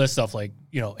like all this stuff like,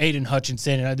 Aiden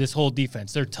Hutchinson and this whole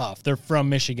defense, they're tough. They're from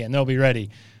Michigan. They'll be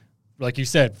ready. Like you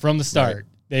said, from the start, right.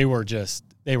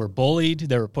 They were bullied.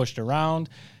 They were pushed around.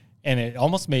 And it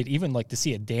almost made even like to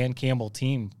see a Dan Campbell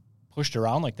team pushed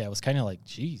around like that was kind of like,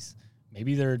 geez,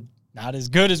 maybe they're not as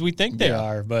good as we think they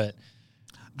are. But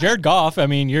Jared Goff,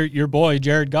 your boy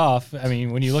Jared Goff.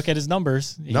 When you look at his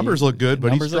numbers look good,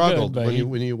 but he struggled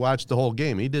when you watch the whole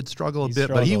game. He did struggle a bit,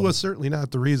 but he was certainly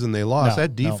not the reason they lost.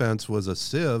 That defense was a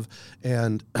sieve,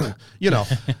 and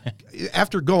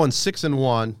after going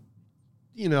 6-1.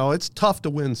 it's tough to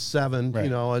win 7,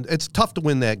 Right. and it's tough to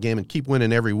win that game and keep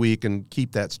winning every week and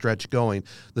keep that stretch going.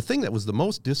 The thing that was the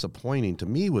most disappointing to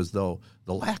me was, though,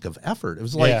 the lack of effort. It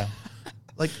was like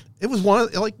it was one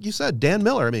of, like you said, Dan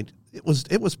Miller. I mean, it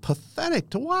was pathetic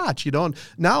to watch, and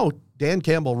now Dan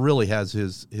Campbell really has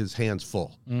his hands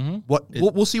full. Mm-hmm.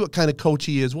 We'll see what kind of coach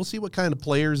he is. We'll see what kind of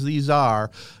players these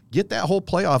are. Get that whole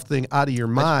playoff thing out of your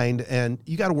mind, and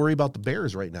you got to worry about the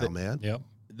Bears right now, man. Yep.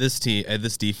 This team,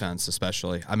 this defense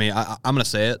especially. I mean, I'm going to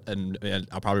say it, and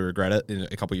I'll probably regret it in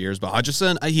a couple of years. But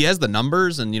Hutchinson, he has the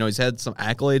numbers, and he's had some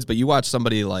accolades. But you watch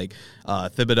somebody like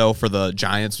Thibodeau for the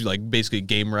Giants, who basically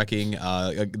game wrecking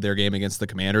their game against the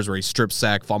Commanders, where he strip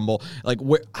sack, fumble.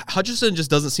 Hutchinson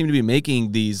just doesn't seem to be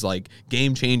making these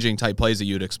game changing type plays that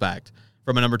you'd expect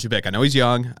from a number 2 pick. I know he's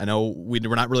young. I know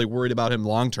we're not really worried about him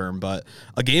long term, but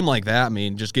a game like that, I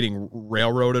mean, just getting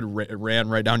railroaded, ran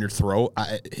right down your throat.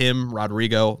 Him,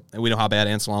 Rodrigo, and we know how bad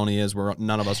Anceloni is.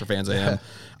 None of us are fans of him.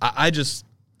 I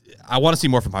want to see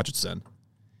more from Hutchinson.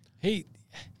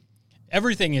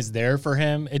 Everything is there for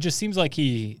him. It just seems like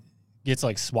he gets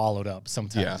swallowed up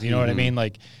sometimes. Yeah. You know what I mean?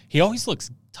 He always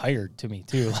looks tired to me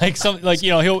too.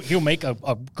 He'll make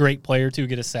a great player to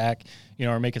get a sack,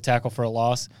 or make a tackle for a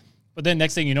loss. But then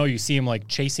next thing you know, you see him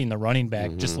chasing the running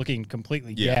back, just looking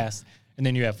completely gassed. And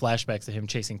then you have flashbacks of him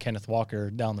chasing Kenneth Walker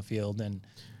down the field, and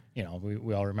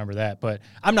we all remember that. But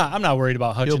I'm not worried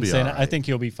about Hutchinson. Right. I think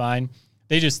he'll be fine.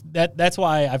 They just that's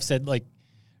why I've said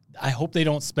I hope they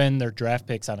don't spend their draft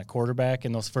picks on a quarterback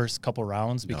in those first couple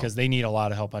rounds, because they need a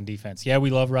lot of help on defense. Yeah, we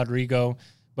love Rodrigo,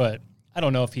 but I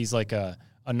don't know if he's a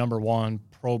number 1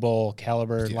 Pro Bowl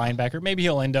caliber linebacker. Maybe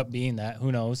he'll end up being that.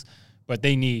 Who knows? But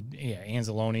they need,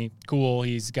 Anzalone. Cool.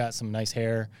 He's got some nice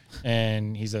hair,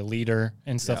 and he's a leader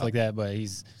and stuff like that. But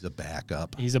he's a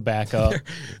backup. He's a backup.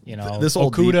 This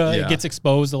whole Okuda gets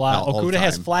exposed a lot. All the Okuda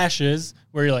has time. flashes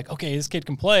where you're like, okay, this kid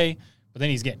can play, but then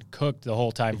he's getting cooked the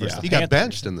whole time. Versus the He got Panthers.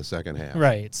 benched in the second half.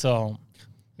 Right. So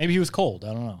maybe he was cold.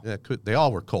 I don't know. Yeah, they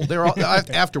all were cold. They're all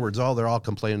afterwards. They're all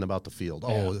complaining about the field.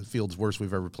 Oh, the field's worst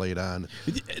we've ever played on.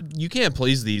 You can't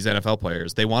please these NFL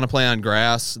players. They want to play on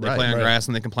grass. They play on grass,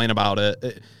 and they complain about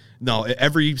it. No,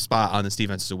 every spot on this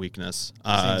defense is a weakness.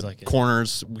 Seems like it.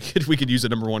 Corners, we could use a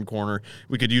number 1 corner.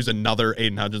 We could use another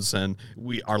Aiden Hutchinson.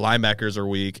 Our linebackers are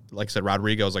weak. Like I said,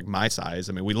 Rodrigo's my size.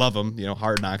 I mean, we love him,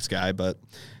 hard knocks guy, but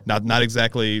not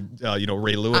exactly,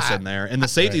 Ray Lewis in there. And the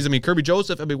safeties, I mean, Kirby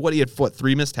Joseph, he had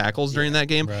 3 missed tackles during that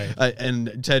game. Right.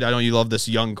 And Ted, I know you love this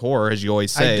young core, as you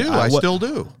always say. I do. I still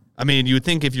do. I mean, you would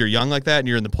think if you're young like that and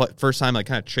you're in the first time,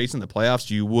 kind of chasing the playoffs,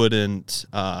 you wouldn't,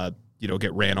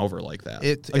 get ran over like that.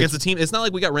 Against the team, it's not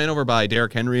like we got ran over by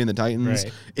Derrick Henry and the Titans.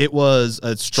 Right. It was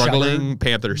a struggling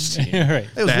Panthers team. Right.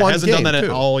 It was that one hasn't game, done that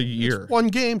too. all year. It's one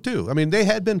game, too. I mean, they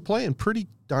had been playing pretty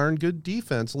darn good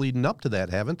defense leading up to that,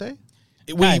 haven't they?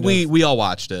 We all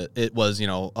watched it. It was,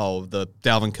 the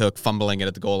Dalvin Cook fumbling it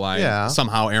at the goal line. Yeah.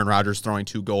 Somehow Aaron Rodgers throwing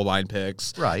 2 goal line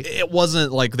picks. Right. It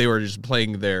wasn't like they were just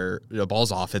playing their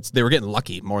balls off. They were getting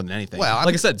lucky more than anything. Well,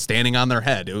 like I said, standing on their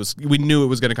head. We knew it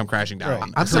was going to come crashing down.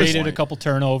 Right. At some Created a point. couple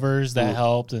turnovers that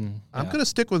helped, and I'm going to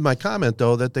stick with my comment,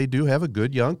 though, that they do have a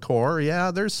good young core.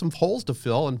 Yeah, there's some holes to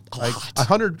fill. And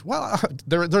 100, well,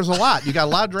 there's a lot. You got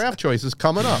a lot of draft choices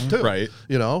coming up, too. Right.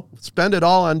 Spend it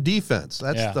all on defense.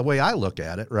 That's the way I look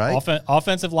at it, right?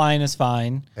 offensive line is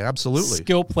fine. Absolutely.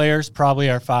 Skill players probably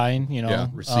are fine.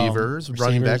 Receivers,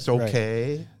 running backs, right.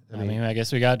 okay. I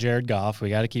guess we got Jared Goff. We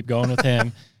got to keep going with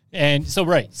him. And so,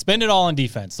 spend it all on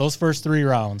defense. Those first 3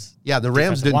 rounds. Yeah, the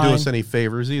Rams didn't do us any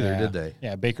favors either, did they?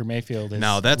 Yeah, Baker Mayfield is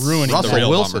that's ruining Russell real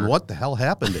Wilson, bummer. what the hell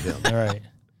happened to him? All right.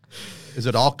 Is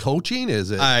it all coaching?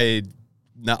 Is it? I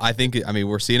think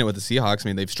we're seeing it with the Seahawks. I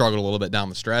mean, they've struggled a little bit down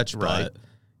the stretch, Right. but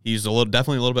he's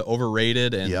definitely a little bit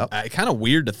overrated and kind of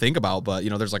weird to think about. But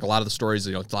there's a lot of the stories.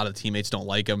 A lot of the teammates don't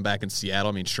like him back in Seattle.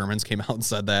 I mean, Sherman's came out and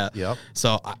said that. Yep.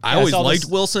 So I always liked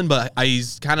Wilson, but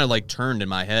he's kind of turned in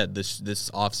my head this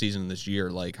offseason this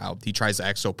year, how he tries to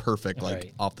act so perfect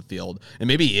off the field, and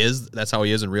maybe he is. That's how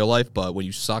he is in real life. But when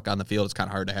you suck on the field, it's kind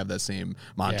of hard to have that same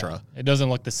mantra. Yeah, it doesn't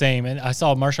look the same. And I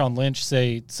saw Marshawn Lynch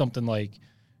say something like,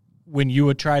 when you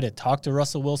would try to talk to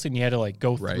Russell Wilson, you had to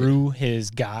go through his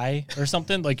guy or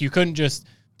something. You couldn't just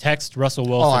text Russell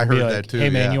Wilson. I and be heard that too. Hey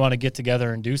man, you want to get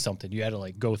together and do something? You had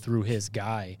to go through his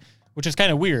guy, which is kind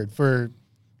of weird for,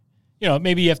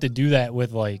 maybe you have to do that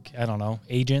with I don't know,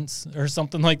 agents or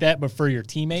something like that. But for your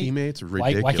teammates,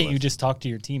 ridiculous. Why can't you just talk to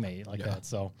your teammate like that?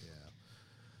 So,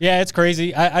 yeah, it's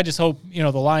crazy. I just hope the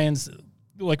Lions,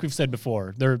 like we've said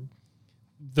before,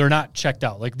 they're not checked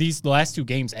out. The last 2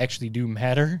 games actually do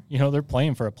matter. They're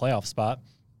playing for a playoff spot.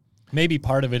 Maybe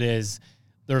part of it is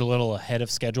they're a little ahead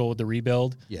of schedule with the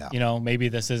rebuild. Yeah. You know, maybe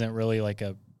this isn't really like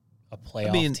a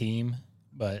playoff team,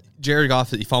 but Jared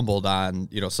Goff, he fumbled on,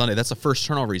 Sunday. That's the first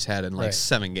turnover he's had in like Right.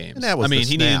 7 games. And that was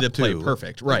he needed to play too.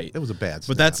 perfect. Right. It was a bad snap.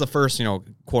 But that's the first,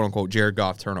 quote unquote, Jared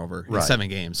Goff turnover in Right. 7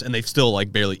 games. And they've still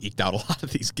like barely eked out a lot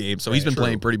of these games. So he's been True.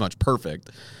 playing pretty much perfect.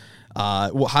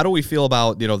 How do we feel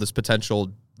about, this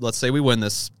potential? Let's say we win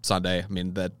this Sunday. I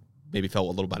mean, that maybe felt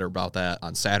a little better about that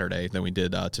on Saturday than we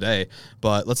did today.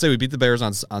 But let's say we beat the Bears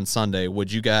on Sunday.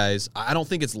 Would you guys? I don't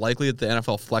think it's likely that the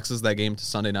NFL flexes that game to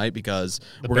Sunday night because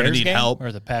we're going to Bears need game help.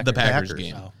 or the Packers? The Packers Packers.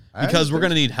 game. Oh. Because we're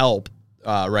going to need help.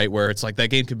 Right, where it's like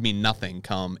that game could mean nothing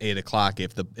come 8 o'clock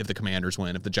if the Commanders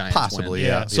win, if the Giants Possibly, win.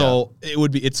 yeah. So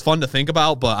it's fun to think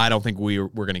about, but I don't think we're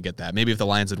going to get that. Maybe if the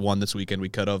Lions had won this weekend, we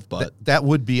could have. But that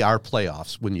would be our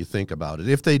playoffs when you think about it.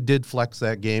 If they did flex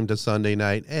that game to Sunday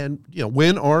night, and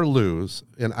win or lose,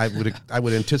 and I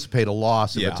would anticipate a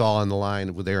loss if Yeah. it's all on the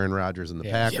line with Aaron Rodgers and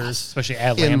the Packers, especially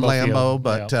at in Lambeau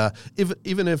Lambeau. Field. But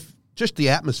even if just the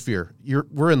atmosphere,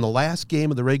 we're in the last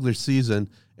game of the regular season,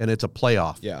 and it's a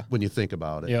playoff. Yeah. When you think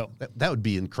about it, Yep. that would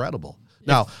be incredible.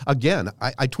 Now, again,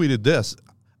 I tweeted this.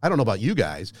 I don't know about you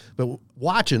guys, but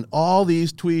watching all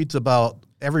these tweets about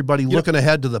everybody looking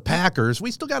ahead to the Packers, we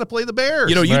still got to play the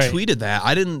Bears. you Right. tweeted that.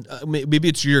 I didn't. Maybe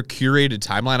it's your curated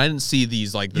timeline. I didn't see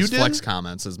these You flex didn't?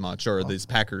 comments as much or this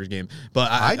Packers game.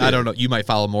 But I I don't did. know. You might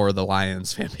follow more of the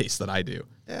Lions fan base than I do.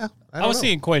 Yeah, I was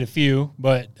seeing quite a few,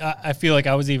 but I feel like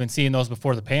I was even seeing those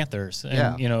before the Panthers.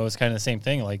 And, Yeah. it was kind of the same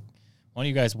thing. Like, why don't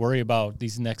you guys worry about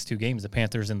these next 2 games, the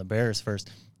Panthers and the Bears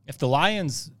first? If the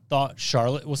Lions thought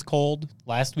Charlotte was cold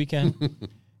last weekend,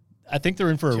 I think they're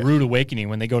in for a rude awakening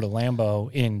when they go to Lambeau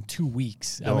in 2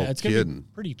 weeks. No it's going to be kidding.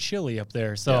 pretty chilly up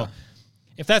there. So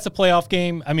if that's a playoff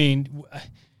game,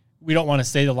 we don't want to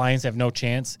say the Lions have no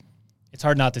chance. It's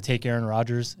hard not to take Aaron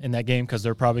Rodgers in that game because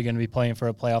they're probably going to be playing for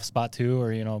a playoff spot too,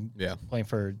 or playing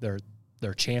for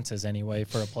their chances anyway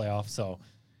for a playoff. So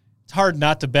it's hard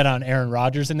not to bet on Aaron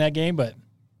Rodgers in that game, but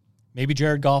maybe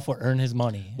Jared Goff will earn his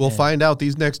money. We'll find out.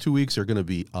 These next 2 weeks are going to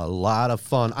be a lot of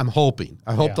fun. I'm hoping.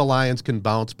 I hope Yeah. the Lions can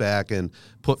bounce back and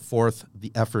put forth the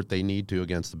effort they need to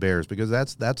against the Bears because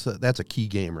that's a key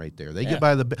game right there. They get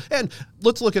by and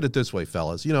let's look at it this way,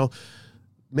 fellas.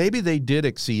 Maybe they did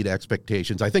exceed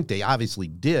expectations. I think they obviously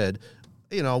did.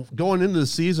 Going into the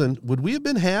season, would we have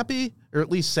been happy or at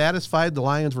least satisfied the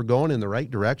Lions were going in the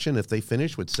right direction if they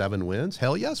finished with 7 wins?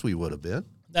 Hell yes, we would have been.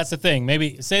 That's the thing.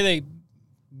 Maybe say they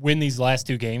win these last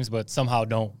 2 games, but somehow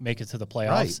don't make it to the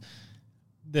playoffs.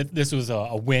 This was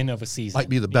a win of a season. Might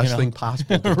be the best thing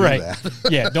possible to do right.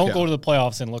 that. Don't go to the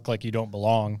playoffs and look like you don't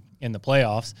belong in the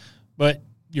playoffs. But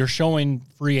you're showing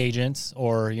free agents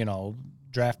or,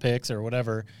 draft picks or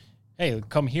whatever, hey,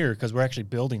 come here because we're actually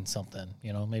building something.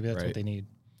 Maybe that's what they need.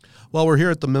 Well, we're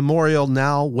here at the Memorial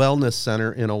Now Wellness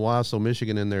Center in Owasso,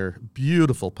 Michigan, in their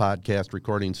beautiful podcast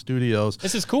recording studios.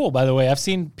 This is cool, by the way. I've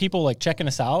seen people checking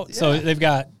us out. Yeah. So they've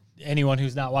got anyone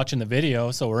who's not watching the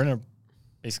video. So we're in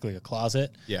basically a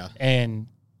closet. Yeah. And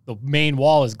the main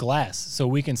wall is glass, so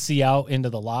we can see out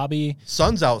into the lobby.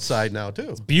 Sun's outside now,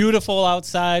 too. It's beautiful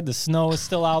outside. The snow is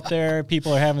still out there.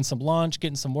 People are having some lunch,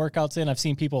 getting some workouts in. I've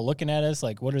seen people looking at us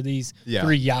like, what are these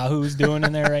 3 yahoos doing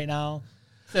in there right now?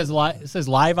 It says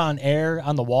live on air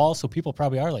on the wall, so people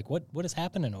probably are like, what is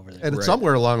happening over there? And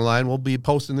somewhere along the line, we'll be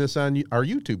posting this on our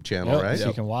YouTube channel, right? So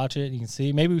you can watch it. You can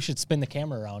see. Maybe we should spin the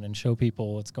camera around and show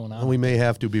people what's going on. And we may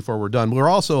have to before we're done. We're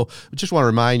also, just want to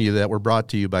remind you that we're brought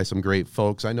to you by some great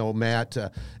folks. I know Matt,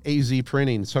 AZ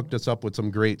Printing's hooked us up with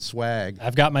some great swag.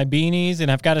 I've got my beanies,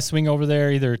 and I've got to swing over there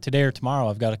either today or tomorrow.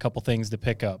 I've got a couple things to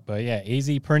pick up. But yeah,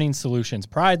 AZ Printing Solutions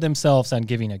pride themselves on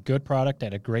giving a good product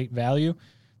at a great value.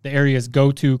 The area's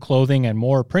go-to clothing and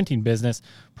more printing business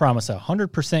promise a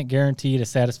 100% guarantee to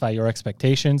satisfy your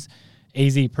expectations.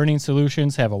 AZ Printing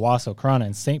Solutions have Owasso, Corona,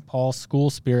 and St. Paul school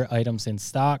spirit items in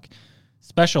stock.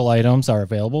 Special items are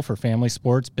available for family,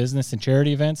 sports, business, and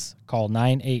charity events. Call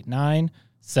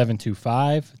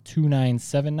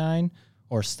 989-725-2979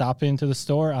 or stop into the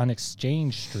store on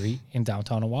Exchange Street in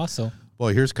downtown Owasso.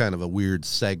 Boy, here's kind of a weird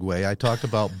segue. I talked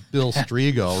about Bill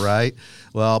Strigo, right?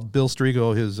 Well, Bill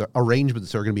Strigo, his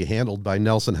arrangements are going to be handled by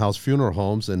Nelson House Funeral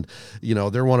Homes. And,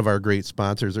 they're one of our great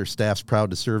sponsors. Their staff's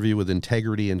proud to serve you with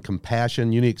integrity and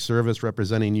compassion, unique service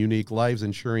representing unique lives,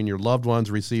 ensuring your loved ones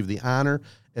receive the honor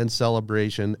and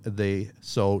celebration they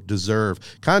so deserve.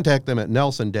 Contact them at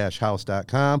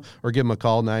nelson-house.com or give them a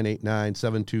call,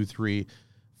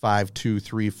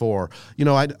 989-723-5234.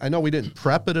 I know we didn't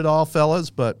prep it at all,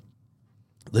 fellas, but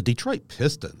the Detroit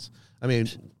Pistons,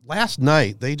 last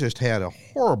night they just had a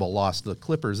horrible loss to the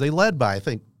Clippers. They led by, I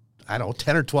think, I don't know,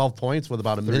 10 or 12 points with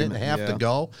about a minute and a half to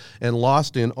go and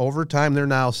lost in overtime. They're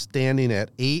now standing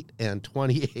at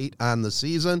 8-28 on the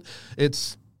season.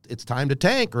 It's time to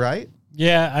tank, right?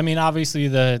 Yeah, I mean, obviously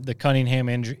the Cunningham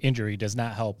injury does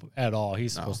not help at all.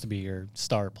 He's supposed to be your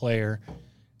star player.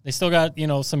 They still got,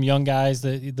 some young guys,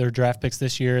 their draft picks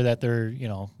this year that they're,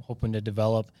 hoping to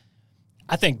develop.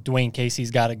 I think Dwayne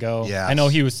Casey's got to go. Yes. I know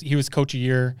he was coach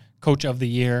of the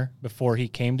year before he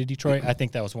came to Detroit. I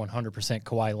think that was 100%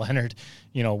 Kawhi Leonard,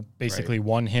 basically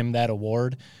won him that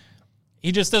award.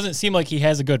 He just doesn't seem like he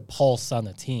has a good pulse on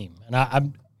the team.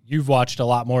 And you've watched a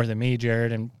lot more than me,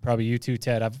 Jared, and probably you too,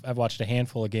 Ted. I've watched a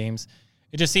handful of games.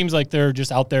 It just seems like they're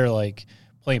just out there like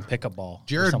playing pickup ball.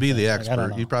 Jared be the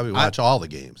expert. You probably watch all the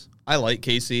games. I like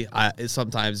Casey.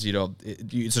 Sometimes,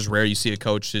 it's just rare you see a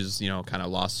coach who's, kind of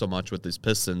lost so much with his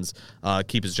Pistons,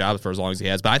 keep his job for as long as he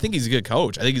has. But I think he's a good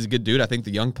coach. I think he's a good dude. I think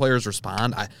the young players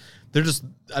respond.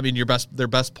 Their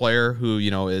best player who,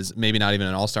 is maybe not even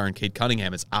an all-star, and Cade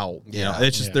Cunningham is out.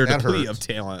 It's just they're depleted of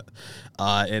talent.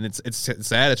 And it's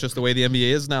sad. It's just the way the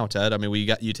NBA is now, Ted. I mean, you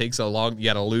got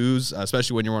to lose,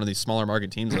 especially when you're one of these smaller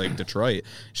market teams like Detroit.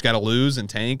 You just got to lose and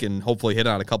tank and hopefully hit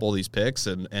on a couple of these picks,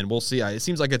 and we'll see. It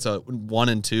seems like it's a 1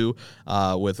 and 2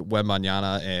 with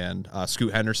Wembanyama and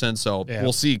Scoot Henderson. So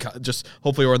we'll see. Just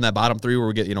hopefully we're in that bottom 3 where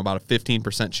we get about a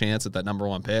 15% chance at that number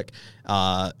 1 pick.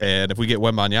 And if we get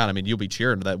Wembanyama, I mean, you'll be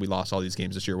cheering that we lost all these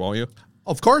games this year, won't you?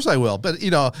 Of course I will. But,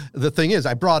 the thing is,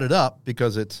 I brought it up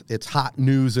because it's hot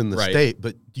news in the state.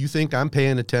 But do you think I'm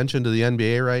paying attention to the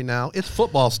NBA right now? It's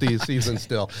football season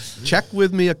still. Check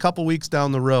with me a couple weeks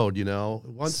down the road,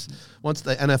 Once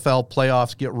the NFL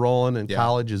playoffs get rolling and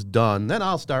college is done, then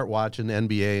I'll start watching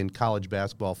NBA and college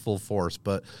basketball full force.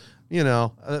 But,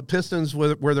 Pistons,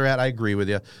 where they're at, I agree with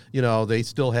you. They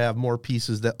still have more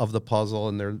pieces of the puzzle,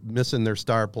 and they're missing their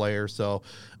star player. So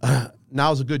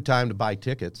now's a good time to buy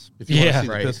tickets if you want to see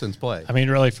the Pistons play. I mean,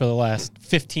 really, for the last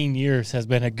 15 years has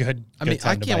been a good time I to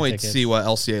can't buy wait tickets. to see what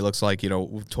LCA looks like,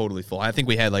 totally full. I think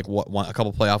we had a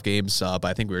couple playoff games, but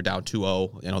I think we were down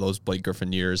 2-0, those Blake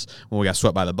Griffin years when we got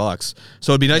swept by the Bucks.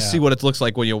 So it'd be nice to see what it looks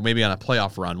like when maybe on a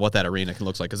playoff run, what that arena can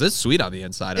look like, because it's sweet on the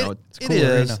inside. It's cool. It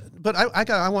is, but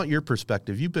I want your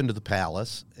perspective. You've been to the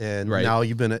Palace, and now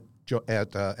you've been at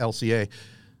LCA.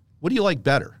 What do you like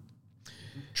better?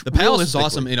 The Palace is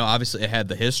awesome. Obviously it had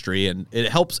the history, and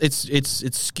it helps.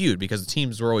 It's skewed because the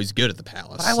teams were always good at the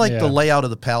Palace. I like the layout of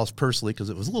the Palace personally because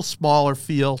it was a little smaller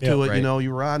feel to it. Right.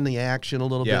 You were on the action a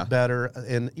little bit better,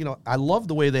 and I love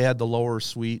the way they had the lower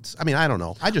suites. I mean, I don't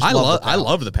know. I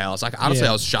love the Palace. Honestly,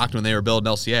 I was shocked when they were building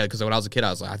LCA because when I was a kid, I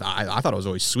was like, I thought it was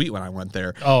always sweet when I went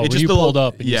there. Oh, you pulled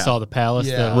up and you saw the Palace.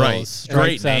 Yeah. Right.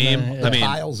 Great name. The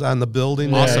tiles on the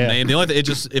building. Awesome name. The only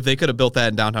thing, if they could have built that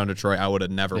in downtown Detroit, I would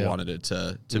have never wanted it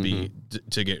to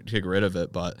get rid of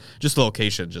it, but just the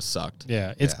location just sucked.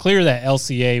 Yeah, it's clear that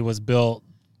LCA was built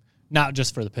not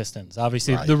just for the Pistons.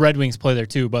 Obviously, the Red Wings play there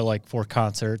too, but for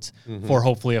concerts, for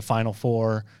hopefully a Final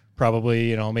Four,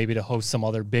 probably, maybe to host some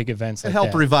other big events. To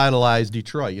help revitalize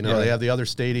Detroit. They have the other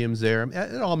stadiums there.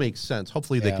 It all makes sense.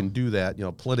 Hopefully they can do that,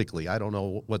 politically. I don't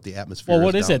know what the atmosphere is. Well,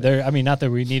 what is it there? I mean, not that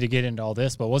we need to get into all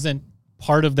this, but wasn't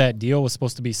part of that deal was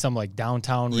supposed to be some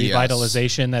downtown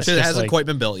revitalization that's it hasn't quite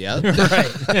been built yet.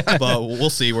 Right. But we'll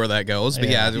see where that goes. But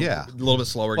a little bit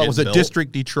slower. What was it, built.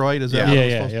 District Detroit? Is that what it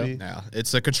was supposed to be? Yeah,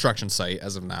 it's a construction site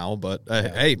as of now, but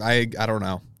hey, I don't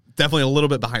know. Definitely a little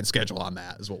bit behind schedule on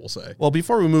that is what we'll say. Well,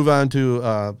 before we move on to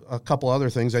a couple other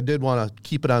things, I did want to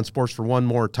keep it on sports for one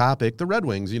more topic. The Red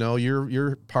Wings,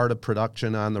 you're part of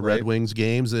production on the Red Wings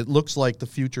games. It looks like the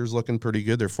future's looking pretty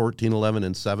good. They're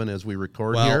 14-11-7 as we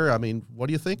record here. I mean, what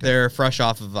do you think? They're fresh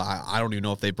off of, I don't even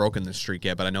know if they've broken this streak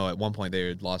yet, but I know at one point they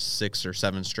had lost 6 or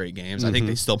 7 straight games. I think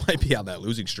they still might be on that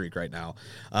losing streak right now.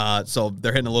 So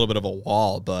they're hitting a little bit of a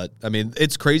wall, but I mean,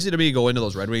 it's crazy to me to go into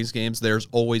those Red Wings games. There's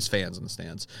always fans in the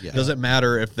stands. Yeah. Doesn't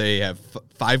matter if they have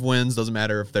 5 wins, doesn't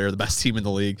matter if they're the best team in the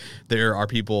league. There are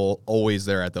people always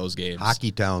there at those games.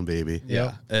 Hockey town, baby.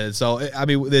 Yeah. And so, I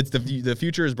mean, the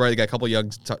future is bright. They got a couple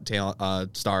young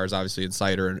talent stars, obviously, in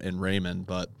Sider and Raymond,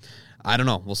 but I don't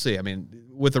know. We'll see. I mean,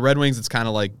 with the Red Wings, it's kind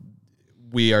of like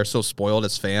we are so spoiled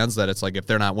as fans that it's like if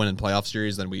they're not winning playoff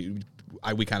series, then we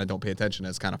kind of don't pay attention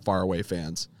as kind of far away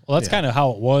fans. Well, that's kind of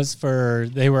how it was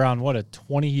they were on a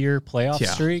 20-year playoff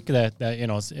streak that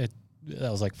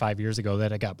that was like 5 years ago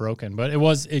that it got broken. But it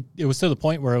was to the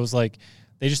point where it was like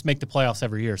they just make the playoffs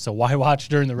every year. So why watch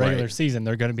during the regular season?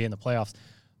 They're going to be in the playoffs.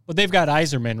 But they've got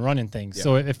Yzerman running things. Yeah.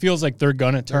 So it feels like they're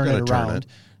going to turn it around.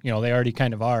 They already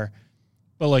kind of are.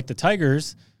 But like the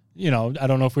Tigers, I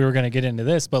don't know if we were going to get into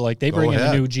this, but like they bring in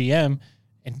a new GM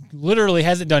and literally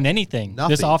hasn't done anything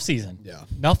this offseason. Yeah.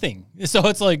 Nothing. So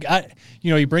it's like,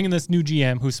 you bring in this new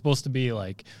GM who's supposed to be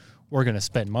like, we're going to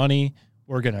spend money,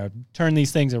 we're going to turn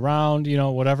these things around,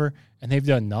 whatever, and they've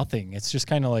done nothing. It's just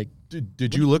kind of like.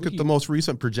 Did you look at the most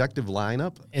recent projective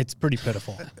lineup? It's pretty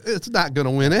pitiful. It's not going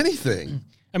to win anything.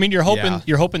 I mean, you're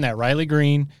hoping that Riley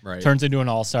Green turns into an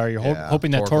all-star. You're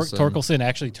hoping that Torkelson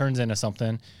actually turns into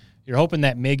something. You're hoping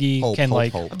that Miggy can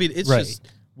I mean, it's just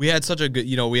we had such a good,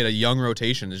 we had a young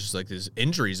rotation. It's just like these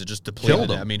injuries that just depleted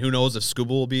it. I mean, who knows if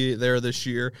Scuba will be there this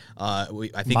year? I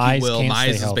think he will.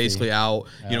 Mize is basically out.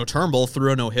 Yeah. Turnbull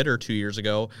threw a no-hitter 2 years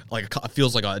ago. Like it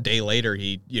feels like a day later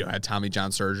he had Tommy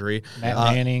John surgery. Matt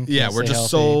Manning. We're just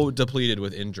so depleted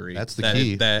with injury. That's the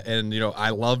key.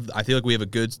 I feel like we have a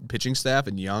good pitching staff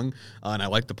and young, and I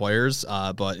like the players.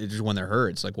 But it's just when they're hurt,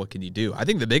 it's like, what can you do? I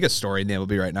think the biggest story in the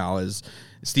MLB right now is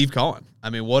Steve Cohen. I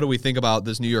mean, what do we think about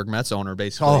this New York Mets owner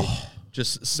basically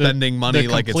just spending money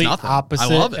like it's nothing? Opposite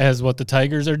I love it. as what the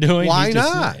Tigers are doing. Why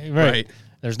not? Right.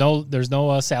 There's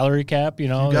no salary cap. You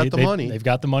got the money. They've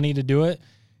got the money to do it,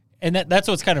 and that's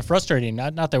what's kind of frustrating.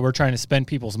 Not that we're trying to spend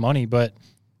people's money, but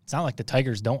it's not like the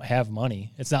Tigers don't have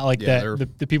money. It's not like that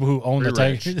the people who own the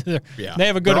Tigers they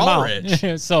have a good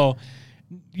amount. So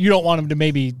you don't want them to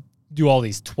maybe do all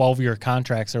these 12-year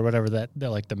contracts or whatever that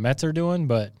like the Mets are doing,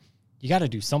 but you got to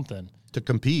do something to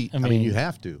compete. I mean, you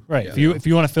have to. Right. Yeah, if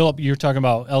you want to fill up, you're talking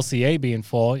about LCA being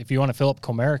full. If you want to fill up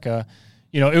Comerica,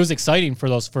 it was exciting for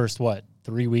those first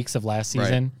 3 weeks of last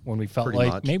season when we felt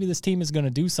maybe this team is going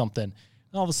to do something. And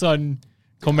all of a sudden,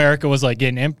 Comerica was like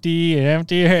getting empty and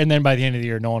emptier, and then by the end of the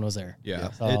year, no one was there.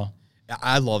 Yeah. So,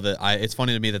 I love it. It's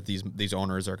funny to me that these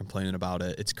owners are complaining about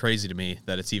it. It's crazy to me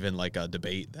that it's even like a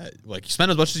debate that like you spend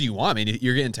as much as you want. I mean,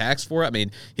 you're getting taxed for it. I mean,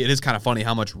 it is kind of funny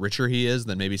how much richer he is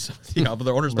than maybe some of the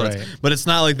other owners, but it's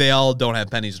not like they all don't have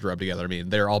pennies to rub together. I mean,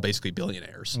 they're all basically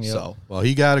billionaires. Yep. So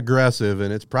he got aggressive,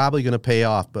 and it's probably going to pay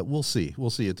off. But we'll see.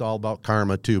 It's all about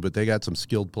karma too. But they got some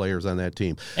skilled players on that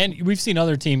team, and we've seen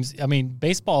other teams. I mean,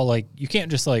 baseball, you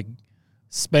can't just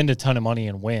spend a ton of money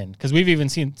and win, because we've even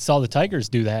saw the Tigers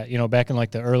do that, back in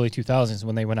the early 2000s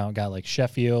when they went out and got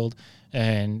Sheffield,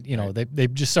 and they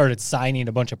just started signing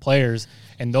a bunch of players,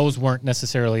 and those weren't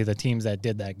necessarily the teams that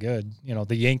did that good.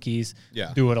 The Yankees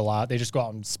do it a lot. They just go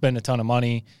out and spend a ton of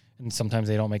money, and sometimes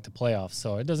they don't make the playoffs.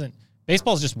 So it doesn't.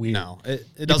 Baseball's just weird. No, it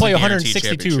you doesn't play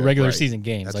 162 regular season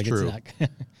games. That's true. It's not.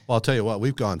 Well, I'll tell you what,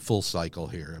 we've gone full cycle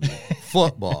here. I mean,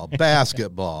 football,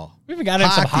 basketball, we even got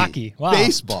into some hockey,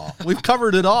 baseball. We've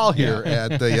covered it all here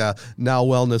at the Now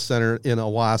Wellness Center in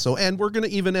Owasso, and we're going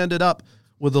to even end it up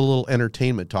with a little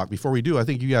entertainment talk. Before we do, I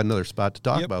think you got another spot to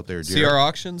talk about there, Jared. CR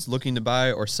Auctions, looking to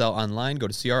buy or sell online, go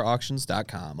to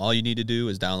crauctions.com. All you need to do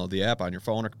is download the app on your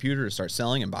phone or computer to start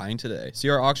selling and buying today.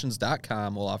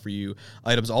 crauctions.com will offer you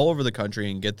items all over the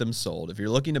country and get them sold. If you're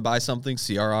looking to buy something,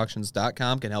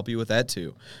 crauctions.com can help you with that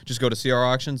too. Just go to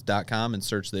crauctions.com and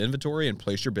search the inventory and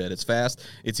place your bid. It's fast,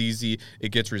 it's easy, it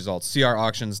gets results.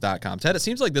 crauctions.com. Ted, it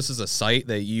seems like this is a site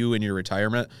that you in your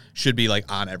retirement should be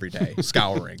on every day,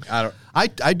 scouring.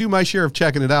 I do my share of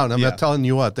checking it out, and I'm not telling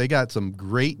you what, they got some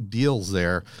great deals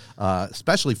there,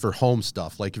 especially for home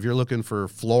stuff. Like if you're looking for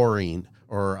flooring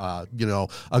or,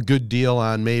 a good deal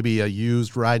on maybe a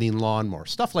used riding lawnmower,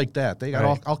 stuff like that. They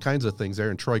got all kinds of things there,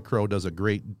 and Troy Crow does a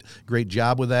great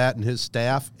job with that and his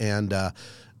staff, and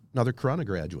another Corona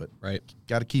graduate. Right.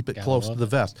 Got to keep it close to the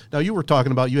vest. Now, you were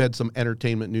talking about, you had some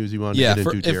entertainment news you wanted to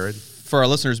get into, Jared. For our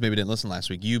listeners maybe didn't listen last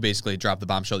week, you basically dropped the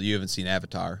bombshell that you haven't seen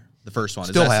Avatar, the first one.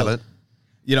 Still haven't.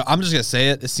 I'm just going to say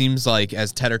it. It seems like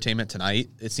as Tedtertainment Tonight,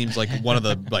 it seems like one of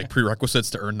the prerequisites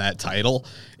to earn that title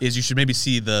is you should maybe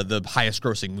see the highest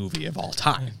grossing movie of all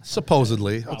time.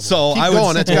 Supposedly. So Keep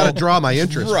going. It's got to draw my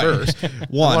interest first.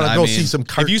 One, I want to go see some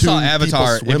cartoon if you saw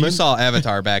Avatar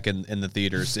Avatar back in the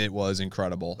theaters, it was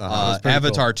incredible.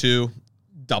 Avatar 2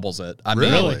 doubles it. I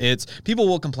mean, it's people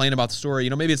will complain about the story.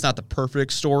 Maybe it's not the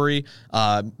perfect story,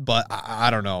 but I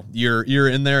don't know. You're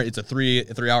in there. It's a 3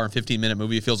 hour and 15-minute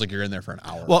movie. It feels like you're in there for an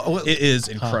hour. Well, it is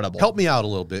incredible. Help me out a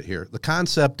little bit here. The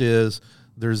concept is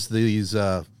there's these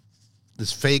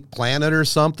this fake planet or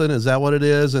something. Is that what it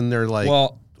is? And they're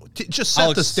just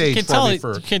set the stage for me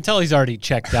first. You can tell he's already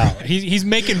checked out. He's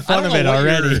making fun of it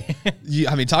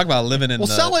already. Talk about living in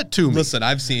sell it to me. Listen,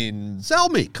 I've seen... Sell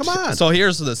me. Come on. So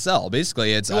here's the sell.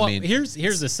 Basically, it's...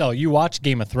 Here's the sell. You watch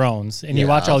Game of Thrones, and you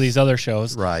watch all these other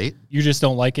shows. Right. You just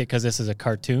don't like it because this is a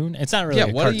cartoon. It's not really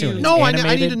a cartoon.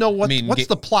 I need to know what's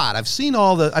the plot. I've seen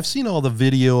all the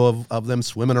video of them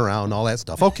swimming around, all that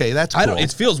stuff. Okay, that's cool.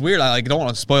 It feels weird. I don't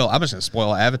want to spoil... I'm just going to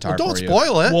spoil Avatar for you. Don't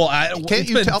spoil it. Well, can't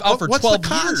you tell... out for 12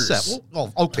 years. set?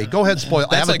 Well, okay, go ahead. Spoil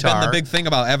That's Avatar. like been the big thing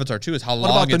about Avatar too is how about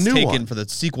long the it's new taken one? for the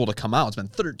sequel to come out. It's been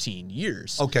 13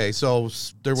 years. Okay, so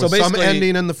there was So some basically-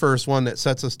 ending in the first one that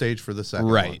sets a stage for the second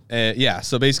one. Right. Yeah.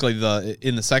 So basically,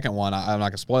 in the second one, I'm not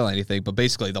gonna spoil anything, but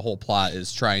basically the whole plot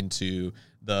is trying to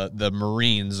the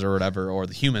Marines or whatever, or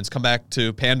the humans come back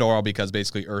to Pandora because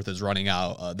basically Earth is running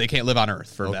out. They can't live on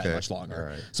Earth for that Okay. much longer. All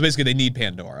right. So basically, they need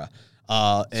Pandora.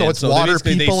 So it's water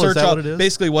people? Is that what it is?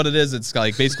 Basically, what it is, it's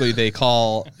like basically they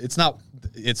call it's not.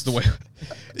 It's the way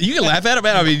you can laugh at it,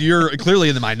 man. I mean, you're clearly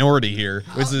in the minority here.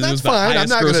 This That's was the fine. I'm highest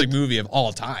not grossing gonna- movie of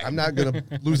all time. I'm not going to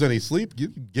lose any sleep.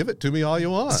 Give it to me all you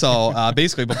want. So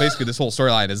basically this whole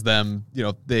storyline is them,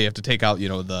 they have to take out,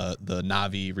 the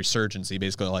Na'vi resurgency,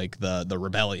 basically like the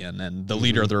rebellion, and the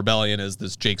leader of the rebellion is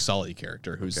this Jake Sully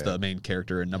character, who's the main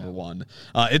character in number one.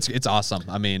 It's awesome.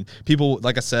 I mean, people,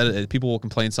 like I said, people will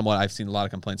complain somewhat. I've seen a lot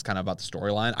of complaints kind of about the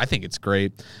storyline. I think it's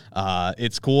great.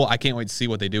 It's cool. I can't wait to see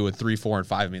what they do with 3, 4, and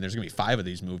 5. I mean, there's gonna be 5 of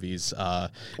these movies. And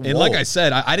like I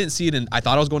said, I didn't see it I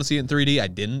thought I was going to see it in 3D. I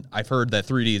didn't. I've heard that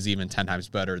 3D is even 10 times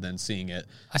better than seeing it.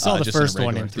 I saw the just in a first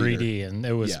one in regular 3D, theater. and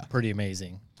it was Yeah. pretty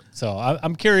amazing. So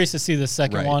I'm curious to see the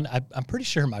second Right. one. I'm pretty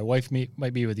sure my wife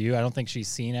might be with you. I don't think she's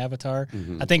seen Avatar.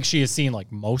 Mm-hmm. I think she has seen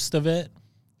like most of it.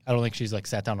 I don't think she's like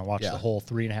sat down and watched the whole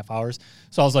 3.5 hours.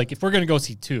 So I was like, if we're gonna go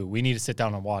see 2, we need to sit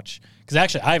down and watch. Because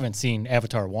actually, I haven't seen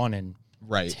Avatar 1 in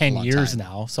 10 long years time.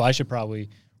 now, so I should probably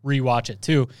rewatch it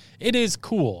too. It is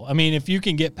cool. I mean, if you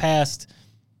can get past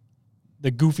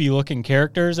the goofy looking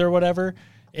characters or whatever,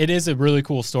 it is a really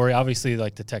cool story. Obviously,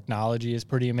 like the technology is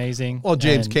pretty amazing. Well,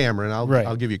 James And Cameron, Right.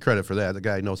 I'll give you credit for that. The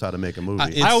guy knows how to make a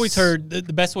movie. I always heard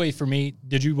the best way for me.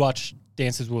 Did you watch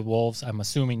Dances with Wolves? I'm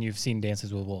assuming you've seen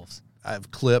Dances with Wolves. I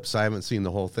have clips. I haven't seen the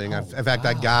whole thing. In fact,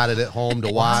 I got it at home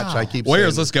to watch. I keep Where saying,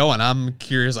 is this going? I'm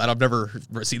curious. I've never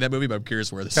seen that movie, but I'm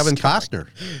curious where this Kevin is going.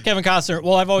 Costner. Kevin Costner.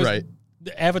 Well, I've always Right.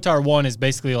 the Avatar 1 is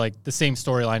basically like the same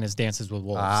storyline as Dances with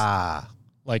Wolves. Ah,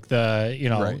 Like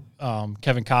Right.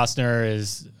 Kevin Costner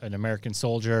is an American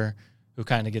soldier who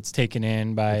kind of gets taken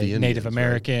in by The Indians, Native right?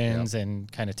 Americans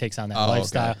and kind of takes on that Oh, okay.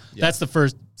 lifestyle. Yeah. That's the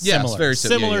first Yeah, it's similar, very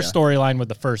similar yeah. storyline with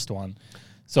the first one.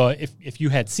 So if you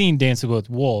had seen Dancing with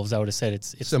Wolves, I would have said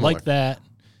it's Similar. like that.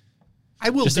 I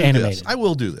will Just do animated. this. I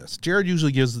will do this. Jared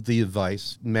usually gives the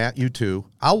advice. Matt, you too.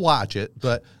 I'll watch it,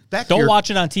 but back to Don't your,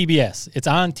 watch it on TBS. It's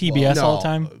on TBS all the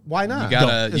time. Why not? You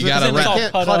gotta- Is you it- gotta they rent it.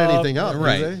 can't Cut cut up. anything up, do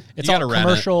Right. they? It's You all gotta rent it.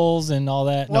 commercials and all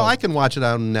that. Well, No. I can watch it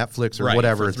on Netflix or Right,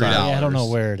 whatever for it's on. $3. Yeah, I don't know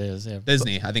where it is. Yeah.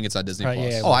 Disney. I think it's on Disney Right,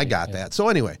 Plus. yeah. Oh, I got that. So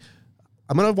anyway,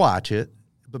 I'm going to watch it.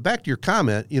 But back to your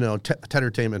comment,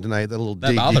 Entertainment Tonight, that little That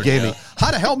dig you bothered gave you. me.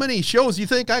 How think shows you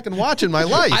think I can watch in my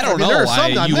life? I don't mean, know. There are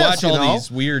some I you miss, watch all know? these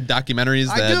weird documentaries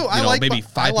I that do. I like maybe what-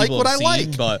 5 I like people what have I seen,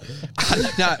 like. but I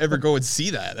did not ever go and see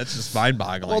that. That's just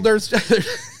mind-boggling. Well, there's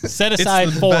Set aside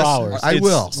the 4 best- hours. I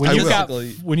will. When I you've will. got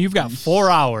when you've got 4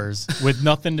 hours with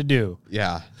nothing to do,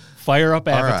 yeah. fire up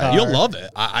right. Avatar. You'll love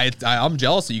it. I'm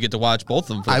jealous that you get to watch both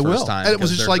of them for the I first will. time. And it was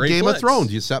because just they're like great Game flicks. of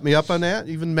Thrones. You set me up on that.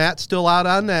 Even Matt's still out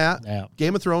on that. Yeah.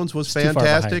 Game of Thrones was too far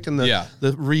fantastic, and Yeah.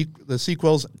 the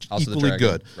sequels House of the equally Dragon.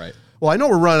 good. Right. Well, I know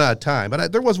we're running out of time,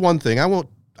 but there was one thing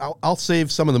I'll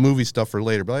save some of the movie stuff for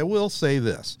later. But I will say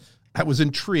this: I was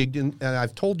intrigued, and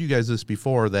I've told you guys this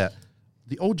before, that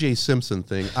the O.J. Simpson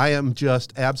thing, I am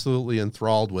just absolutely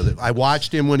enthralled with it. I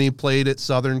watched him when he played at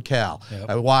Southern Cal. Yep.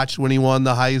 I watched when he won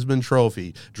the Heisman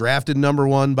Trophy, drafted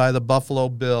 #1 by the Buffalo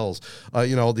Bills.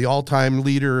 The all-time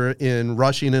leader in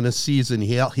rushing in a season.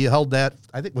 He held that.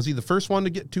 I think, was he the first one to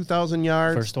get 2,000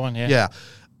 yards? First one, yeah. Yeah.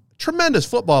 Tremendous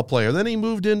football player. Then he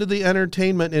moved into the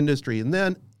entertainment industry, and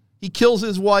then he kills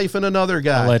his wife and another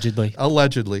guy.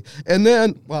 Allegedly. And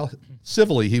then, well,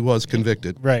 civilly, he was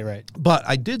convicted. Right. But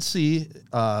I did see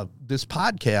this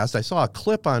podcast. I saw a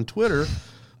clip on Twitter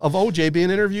of OJ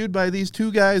being interviewed by these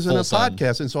two guys in Full a send.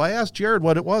 podcast. And so I asked Jared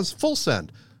what it was. Full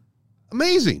send.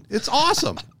 Amazing. It's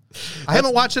awesome. I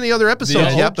haven't watched any other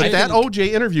episodes yet, but that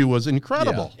OJ interview was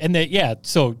incredible. And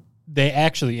so they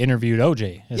actually interviewed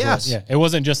OJ. Yes. Yeah. It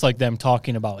wasn't just like them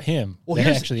talking about him. Well, They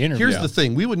actually interviewed here's him. the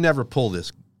thing. We would never pull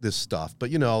this stuff,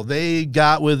 but they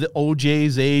got with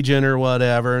OJ's agent or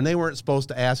whatever, and they weren't supposed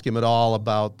to ask him at all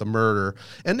about the murder.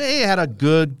 And they had a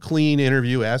good, clean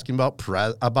interview asking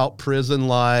about prison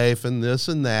life and this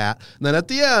and that. And then at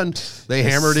the end, they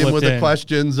hammered him with slipped the in.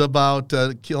 questions about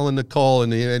killing Nicole,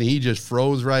 and he just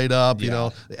froze right up.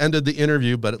 Ended the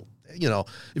interview, but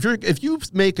if you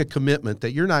make a commitment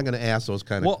that you're not going to ask those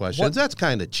kind of questions, that's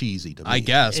kind of cheesy to me. I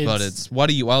guess, but why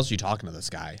else are you talking to this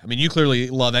guy? I mean, you clearly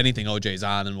love anything OJ's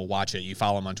on and will watch it. You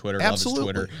follow him on Twitter, Absolutely.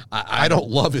 love his Twitter. I don't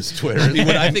love his Twitter. I mean,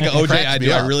 when I think of OJ,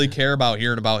 I up. really care about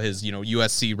hearing about his,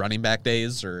 USC running back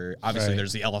days, or obviously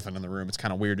there's the elephant in the room. It's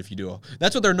kind of weird if you do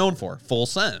that's what they're known for, full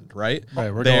send, right?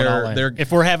 Right, we're going all in.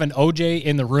 If we're having OJ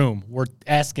in the room, we're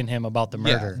asking him about the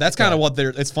murder. Yeah, that's kind of what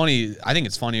it's funny. I think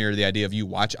it's funnier the idea of you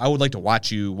watch. I would like to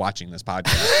watch you watching this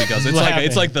podcast because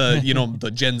it's like the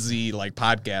the Gen Z like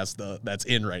podcast that's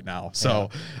in right now. So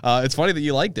it's funny that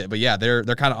you liked it, but yeah, they're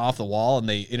kind of off the wall and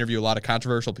they interview a lot of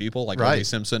controversial people like O.J.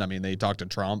 Simpson. I mean, they talked to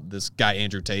Trump, this guy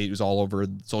Andrew Tate, who's all over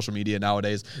social media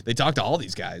nowadays. They talk to all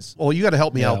these guys. Well, you got to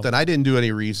help me out then. I didn't do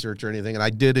any research or anything, and I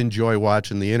did enjoy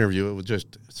watching the interview. It was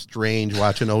just strange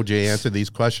watching OJ answer these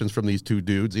questions from these two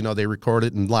dudes. They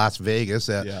recorded in Las Vegas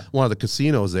at one of the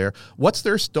casinos there. What's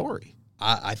their story?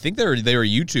 I think they were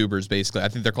YouTubers, basically. I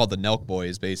think they're called the Nelk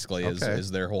Boys, basically,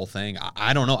 is their whole thing.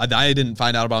 I don't know. I didn't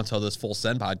find out about until this Full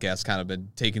Send podcast kind of been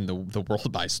taking the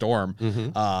world by storm.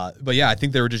 But yeah, I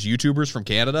think they were just YouTubers from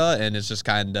Canada, and it's just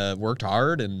kind of worked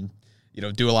hard and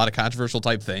do a lot of controversial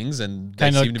type things, and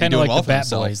they seem to be doing like well the for Bat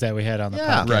themselves. Boys that we had on the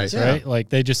podcast, right? Like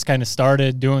they just kind of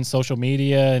started doing social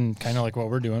media and kind of like what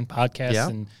we're doing, podcasts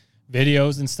and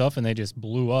videos and stuff, and they just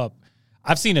blew up.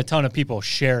 I've seen a ton of people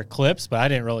share clips, but I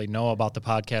didn't really know about the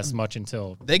podcast much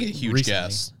until they get huge recently.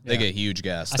 guests. They get huge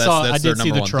guests. I did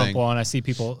see the Trump thing. one. I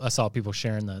saw people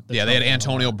sharing the they had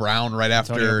Antonio Brown right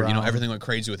after everything went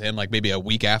crazy with him. Like maybe a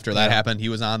week after that happened, he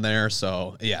was on there.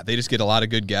 So yeah, they just get a lot of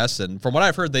good guests. And from what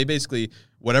I've heard, they basically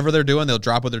whatever they're doing, they'll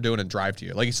drop what they're doing and drive to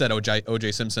you. Like you said,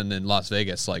 OJ Simpson in Las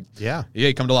Vegas. Like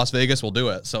come to Las Vegas, we'll do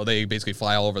it. So they basically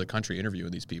fly all over the country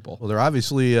interviewing these people. Well, they're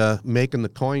obviously making the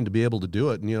coin to be able to do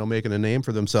it, and making a name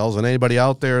for themselves. And anybody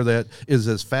out there that is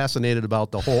as fascinated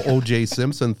about the whole OJ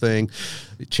Simpson thing,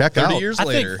 check 30 out. years I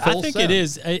later. think it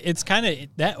is. It's kind of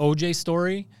that OJ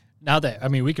story. Now that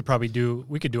we could probably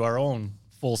do our own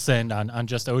Full Send on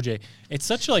just OJ. It's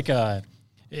such like a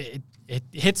it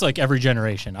hits like every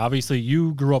generation. Obviously,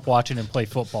 you grew up watching him play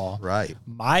football. Right.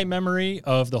 My memory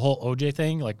of the whole OJ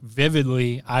thing, like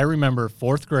vividly, I remember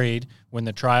fourth grade when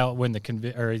the trial, when the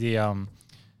trial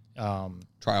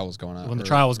was going on. When the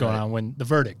trial was going on, when the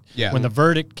verdict. Yeah. When the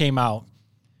verdict came out,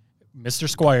 Mr.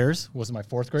 Squires was my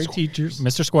fourth grade teacher.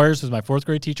 Mr. Squires was my fourth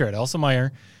grade teacher at Elsa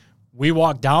Meyer. We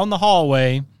walked down the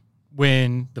hallway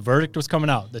when the verdict was coming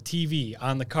out, the TV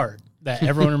on the cart that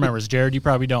everyone remembers. Jared, you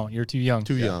probably don't. You're too young.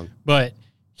 Too young. But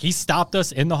he stopped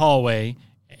us in the hallway,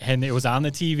 and it was on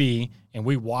the TV, and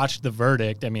we watched the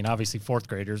verdict. I mean, obviously, fourth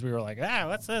graders, we were like,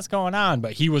 what's this going on?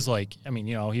 But he was like,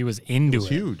 he was into it. It was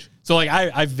huge. So, like,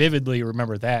 I vividly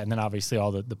remember that, and then obviously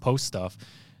all the post stuff.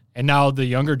 And now the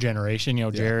younger generation,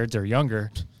 Jared's or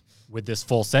younger, with this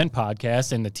Full Send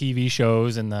podcast and the TV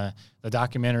shows and the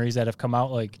documentaries that have come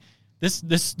out, like,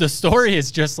 the story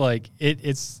is just like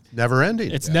it's never ending.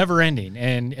 It's never ending,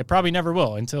 and it probably never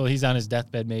will until he's on his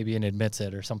deathbed maybe and admits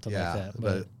it or something like that.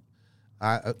 But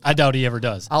I doubt he ever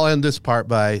does. I'll end this part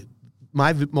by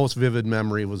my most vivid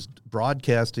memory was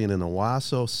broadcasting an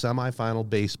Owasso semifinal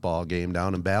baseball game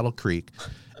down in Battle Creek.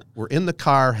 We're in the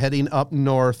car heading up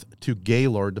north to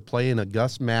Gaylord to play in a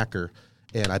Gus Macker,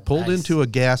 and I pulled into a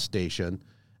gas station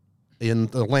in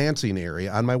the Lansing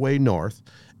area on my way north.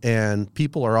 And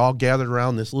people are all gathered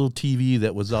around this little TV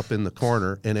that was up in the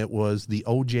corner, and it was the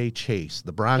OJ chase,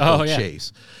 the Bronco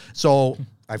chase. So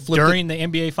I flipped during the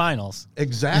NBA Finals.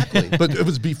 Exactly. But it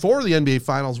was before the NBA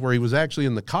Finals where he was actually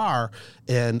in the car,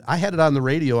 and I had it on the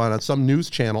radio on some news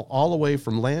channel all the way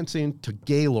from Lansing to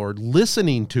Gaylord,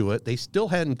 listening to it. They still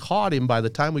hadn't caught him by the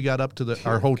time we got up to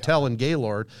our hotel in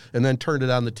Gaylord, and then turned it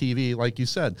on the TV, like you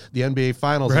said, the NBA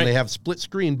Finals, and they have split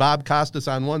screen, Bob Costas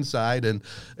on one side and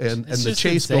the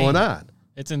chase going on.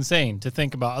 It's insane to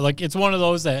think about. Like, it's one of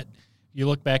those that you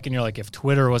look back and you're like, if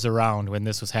Twitter was around when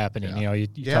this was happening, you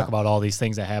talk about all these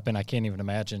things that happen. I can't even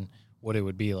imagine what it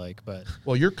would be like. But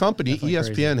well, your company,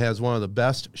 ESPN, crazy. has one of the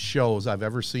best shows I've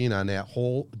ever seen on that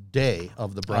whole day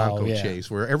of the Bronco chase,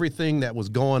 where everything that was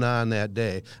going on that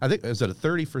day, I think, is it a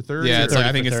 30 for 30? Yeah, it's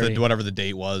I think 30. it's whatever the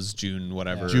date was, June,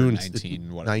 whatever, June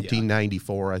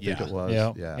 1994, I think it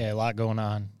was. Yeah, a lot going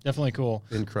on. Definitely cool.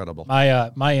 Incredible.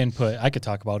 My input, I could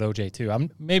talk about OJ too. I'm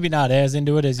maybe not as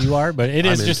into it as you are, but it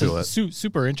is just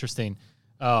super interesting.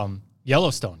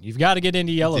 Yellowstone. You've got to get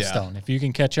into Yellowstone if you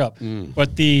can catch up.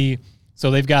 But so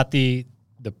they've got the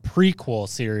prequel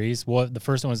series. The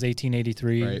first one was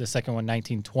 1883. Right. The second one,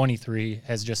 1923,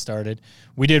 has just started.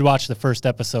 We did watch the first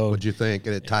episode. What'd you think?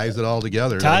 And it ties it all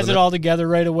together. Ties it all together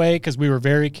right away because we were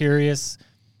very curious.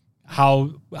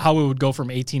 how it would go from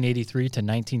 1883 to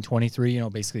 1923.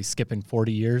 Basically skipping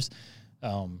 40 years.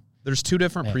 There's two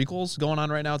different prequels going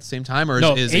on right now at the same time, or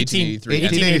is 1883?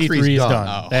 1883 is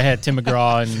done. Oh. That had Tim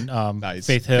McGraw and Nice.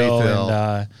 Faith Hill, Faith Hill.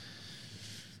 and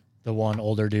the one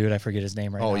older dude. I forget his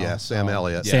name right now. Oh, yeah, Sam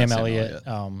Elliott. Sam Sam Elliott.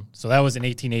 So that was in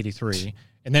 1883.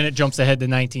 And then it jumps ahead to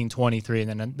 1923,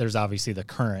 and then there's obviously the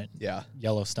current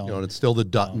Yellowstone. And it's still the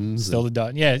Duttons. Still the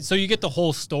Dutton. Yeah, so you get the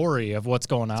whole story of what's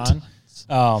going on.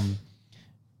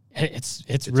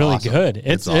 It's really awesome. good. It's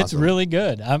It's awesome. really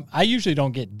good. I usually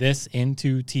don't get this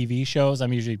into TV shows.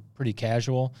 I'm usually pretty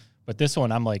casual, but this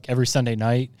one I'm like every Sunday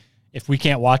night. If we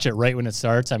can't watch it right when it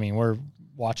starts, I mean we're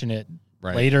watching it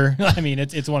later. I mean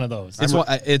it's one of those.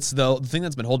 It's the thing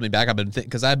that's been holding me back. I've been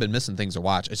because I've been missing things to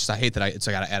watch. It's just I hate that I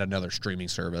got to add another streaming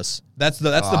service. That's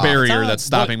the barrier that's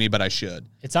stopping me. But I should.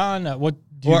 It's on what?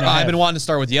 Do you Or not I've have? been wanting to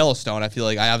start with Yellowstone. I feel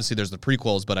like obviously there's the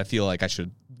prequels, but I feel like I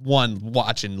should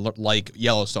watch and like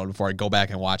Yellowstone before I go back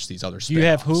and watch these other. Do you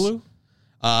have spin-offs. Hulu?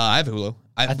 I have Hulu.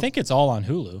 I think it's all on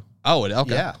Hulu. Oh,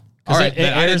 okay. Yeah. All right. it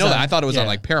Then I didn't airs know that. on- I thought it was on yeah.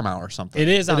 like Paramount or something. It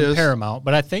is on is. Paramount,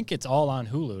 but I think it's all on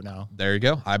Hulu now. There you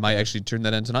go. I might actually turn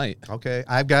that in tonight. Okay,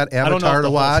 I've got don't know if Avatar the to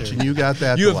whole watch, series- and you got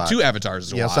that You to have watch. two avatars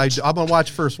to Yes, watch. I'm going to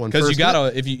watch first one Because first. you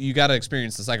gotta you gotta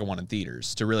experience the second one in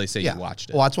theaters to really say you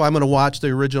watched it. Well, that's why I'm going to watch the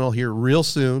original here real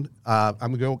soon.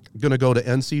 I'm going to go to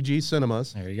NCG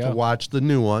Cinemas There you go. to watch the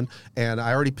new one, and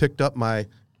I already picked up my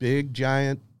big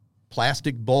giant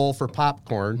plastic bowl for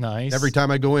popcorn. Nice. Every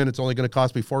time I go in, it's only going to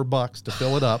cost me $4 to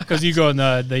fill it up. Because you go in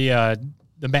the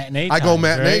matinee I times, go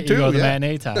matinee right? too, You go the yeah.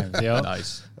 matinee times, yeah.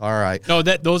 Nice. All right. No,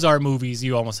 those are movies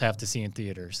you almost have to see in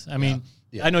theaters. I mean,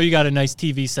 Yeah. I know you got a nice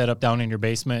TV set up down in your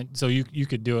basement, so you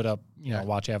could do it up,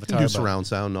 watch You Avatar. can but do surround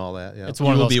sound and all that. Yeah. It's You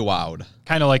one of will those be wowed.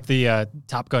 kind of like the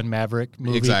Top Gun Maverick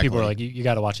movie. Exactly. People are like, you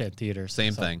got to watch it in theaters.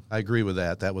 Same So, thing. I agree with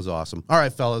that. That was awesome. All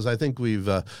right, fellas, I think we've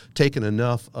taken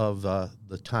enough of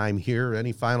the time here.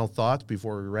 Any final thoughts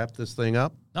before we wrap this thing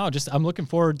up? No, I'm looking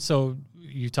forward. So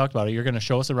you talked about it. You're going to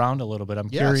show us around a little bit. I'm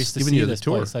Yes, curious to giving see you the this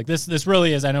tour. place. Like this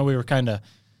really is. I know we were kind of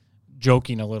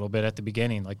joking a little bit at the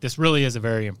beginning. Like this really is a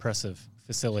very impressive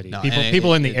facility. No,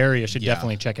 People and in the area should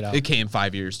definitely check it out. It came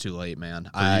 5 years too late, man.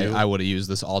 I would have used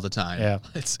this all the time. Yeah.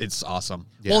 It's awesome.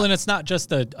 Well, and it's not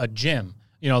just a gym.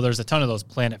 There's a ton of those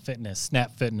Planet Fitness,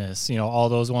 Snap Fitness, all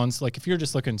those ones. Like if you're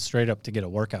just looking straight up to get a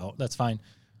workout, that's fine.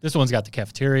 This one's got the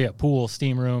cafeteria, a pool,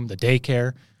 steam room, the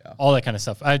daycare, all that kind of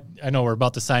stuff. I know we're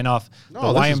about to sign off.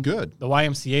 No, this is good. The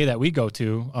YMCA that we go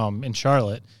to in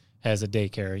Charlotte has a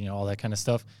daycare, all that kind of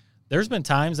stuff. There's been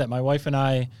times that my wife and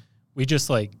I, we just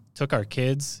like took our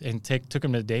kids and took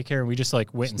them to daycare, and we just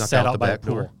like went and Snuck sat out out the by the back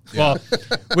pool. door. Well,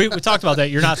 we talked about that.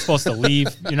 You're not supposed to leave.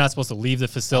 You're not supposed to leave the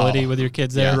facility with your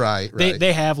kids there. Yeah, right.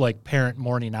 They have like parent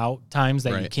morning out times that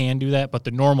you Right. can do that, but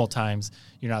the normal times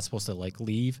you're not supposed to like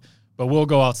leave. But we'll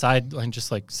go outside and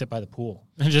just like sit by the pool.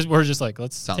 And we're just like,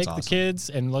 let's Sounds take the awesome. kids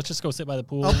and let's just go sit by the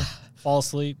pool, fall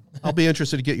asleep. I'll be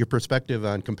interested to get your perspective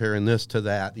on comparing this to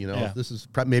that. Yeah. This is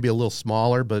maybe a little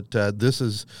smaller, but this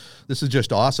is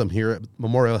just awesome here at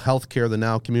Memorial Healthcare, the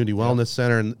Now Community Wellness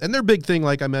Center, and their big thing,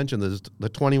 like I mentioned, is the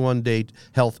 21-day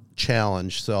health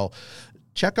challenge. So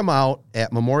check them out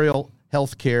at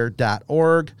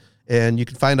memorialhealthcare.org, and you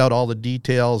can find out all the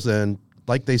details. And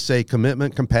like they say,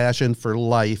 commitment, compassion for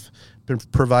life, been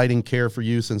providing care for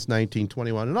you since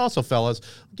 1921. And also, fellas,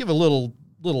 give a little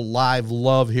live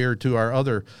love here to our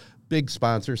other big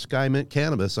sponsor, SkyMint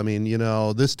Cannabis. I mean,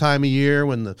 this time of year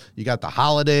when you got the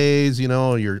holidays,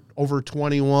 you're over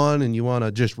 21 and you want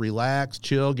to just relax,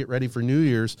 chill, get ready for New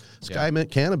Year's.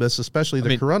 SkyMint Cannabis, especially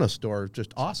the Corona store, is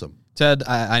just awesome. Ted,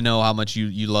 I know how much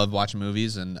you love watching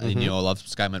movies and I love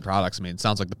SkyMint products. I mean, it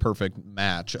sounds like the perfect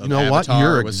match. Of You know what? Avatar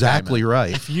You're with exactly SkyMint.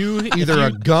 right. If you Either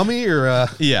a gummy or a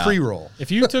pre-roll. If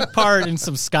you took part in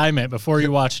some SkyMint before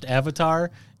you watched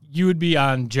Avatar, you would be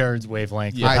on Jared's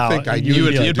wavelength. Yeah, I think I you knew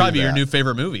would, You'd probably be that. your new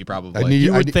favorite movie, probably.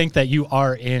 you would think that you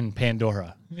are in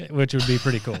Pandora, which would be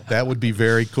pretty cool. That would be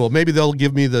very cool. Maybe they'll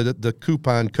give me the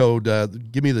coupon code,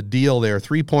 give me the deal there,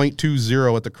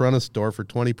 3.20 at the Corona store for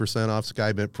 20% off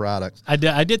SkyMint products. I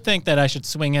did think that I should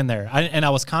swing in there. I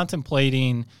was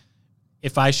contemplating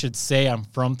if I should say I'm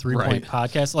from 3 Point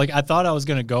Podcast. Like I thought I was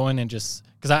going to go in and just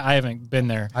because I haven't been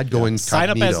there. I'd go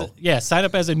incognito. Sign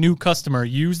up as a new customer.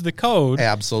 Use the code.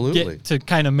 Absolutely. To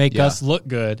kind of make us look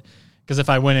good. Because if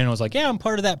I went in and was like, yeah, I'm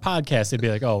part of that podcast, they'd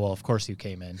be like, oh, well, of course you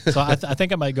came in. So I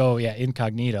think I might go,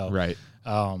 incognito. Right.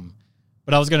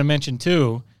 But I was going to mention,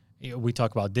 too, we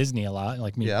talk about Disney a lot,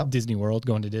 like Disney World,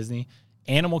 going to Disney.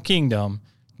 Animal Kingdom,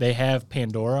 they have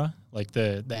Pandora, like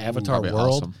the Avatar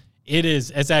world. Awesome.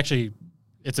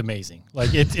 It's amazing.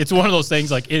 Like it's one of those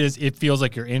things, like it feels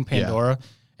like you're in Pandora.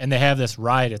 and they have this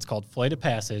ride. It's called Flight of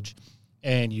Passage,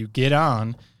 and you get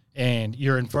on, and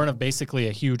you're in front of basically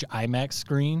a huge IMAX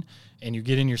screen, and you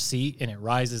get in your seat, and it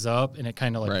rises up, and it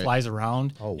kind of like flies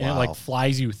around, Oh, and it wow. like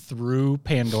flies you through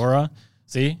Pandora.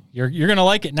 See, you're gonna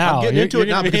like it now. I'm getting You're into it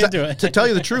now gonna be because into it. to tell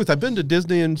you the truth, I've been to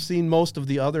Disney and seen most of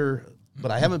the other,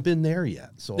 but I haven't been there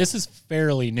yet. So This is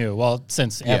fairly new. Well,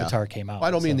 since Avatar came out. Well,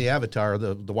 I don't mean so. the Avatar,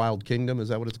 the Wild Kingdom. Is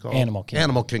that what it's called? Animal Kingdom.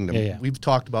 Animal Kingdom. Yeah, yeah. We've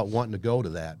talked about wanting to go to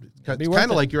that. It's be kind worth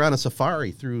of it. like you're on a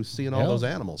safari through seeing all Yeah. those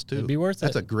animals too. It'd be worth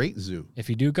That's it. a great zoo. If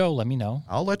you do go, let me know.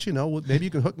 I'll let you know. Maybe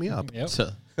you can hook me up. Yep.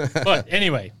 So, But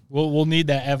anyway, we'll need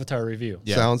that Avatar review.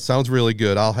 Yeah. Sounds really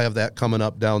good. I'll have that coming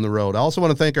up down the road. I also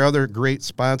want to thank our other great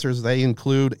sponsors. They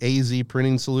include AZ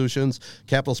Printing Solutions,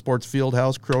 Capital Sports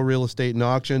Fieldhouse, Crow Real Estate and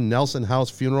Auction, Nelson House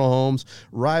Funeral Homes,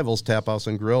 Rivals Tap House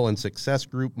and Grill, and Success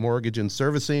Group Mortgage and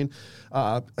Servicing.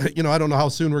 I don't know how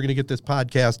soon we're going to get this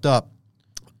podcast up.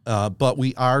 But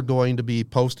we are going to be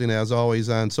posting, as always,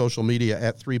 on social media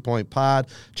at 3 Point Pod.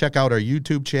 Check out our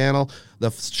YouTube channel. The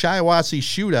Shiawassee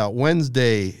Shootout,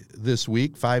 Wednesday this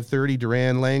week, 5:30,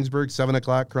 Duran, Langsburg, 7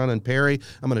 o'clock, Crun and Perry.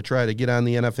 I'm going to try to get on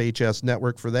the NFHS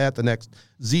network for that. The next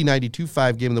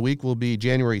Z92.5 game of the week will be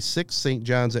January 6th, St.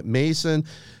 John's at Mason.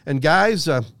 And guys,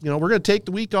 we're going to take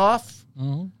the week off,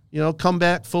 come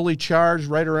back fully charged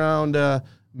right around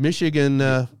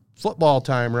Michigan football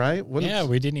time, right? Yeah,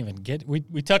 we didn't even get we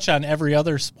touched on every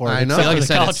other sport. I know. except like for I the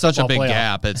said, college it's such a football big playoff.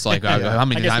 gap. It's like, how I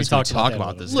many guess we times can we talked about talk that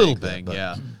about a this little thing? bit,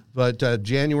 Yeah. But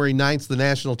January 9th, the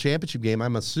national championship game,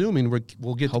 I'm assuming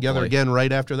we'll get together Hopefully. again right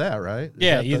after that, right? Is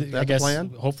Yeah, that either, the I guess plan?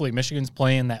 hopefully Michigan's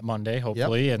playing that Monday,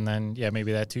 hopefully, and then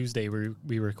maybe that Tuesday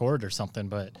we record or something.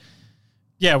 But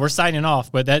yeah, we're signing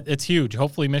off, but it's huge.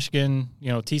 Hopefully Michigan,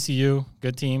 TCU,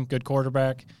 good team, good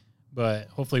quarterback, but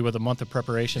hopefully with a month of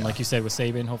preparation, like you said with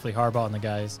Saban, hopefully Harbaugh and the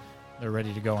guys, they're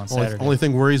ready to go on Saturday. Only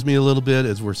thing worries me a little bit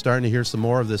is we're starting to hear some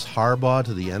more of this Harbaugh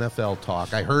to the NFL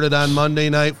talk. I heard it on Monday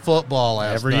Night Football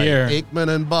last Every night. year. Aikman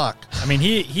and Buck. I mean,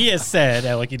 he has said,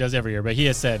 like he does every year, but he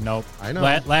has said, nope. I know.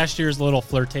 Last year's little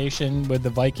flirtation with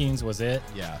the Vikings was it.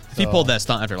 Yeah. If he pulled that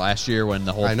stunt after last year when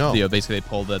the whole, I know. basically they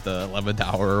pulled at the 11th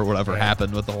hour or whatever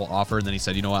happened with the whole offer, and then he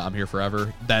said, you know what, I'm here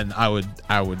forever, then I would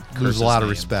curse Lose his a lot of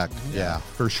name. respect. Yeah,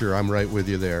 for sure. I'm right with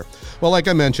you there. Well, like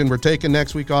I mentioned, we're taking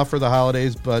next week off for the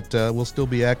holidays, but we'll still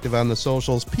be active on the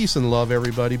socials. Peace and love,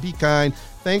 everybody. Be kind.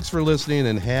 Thanks for listening,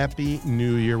 and Happy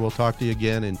New Year. We'll talk to you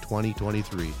again in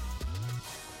 2023.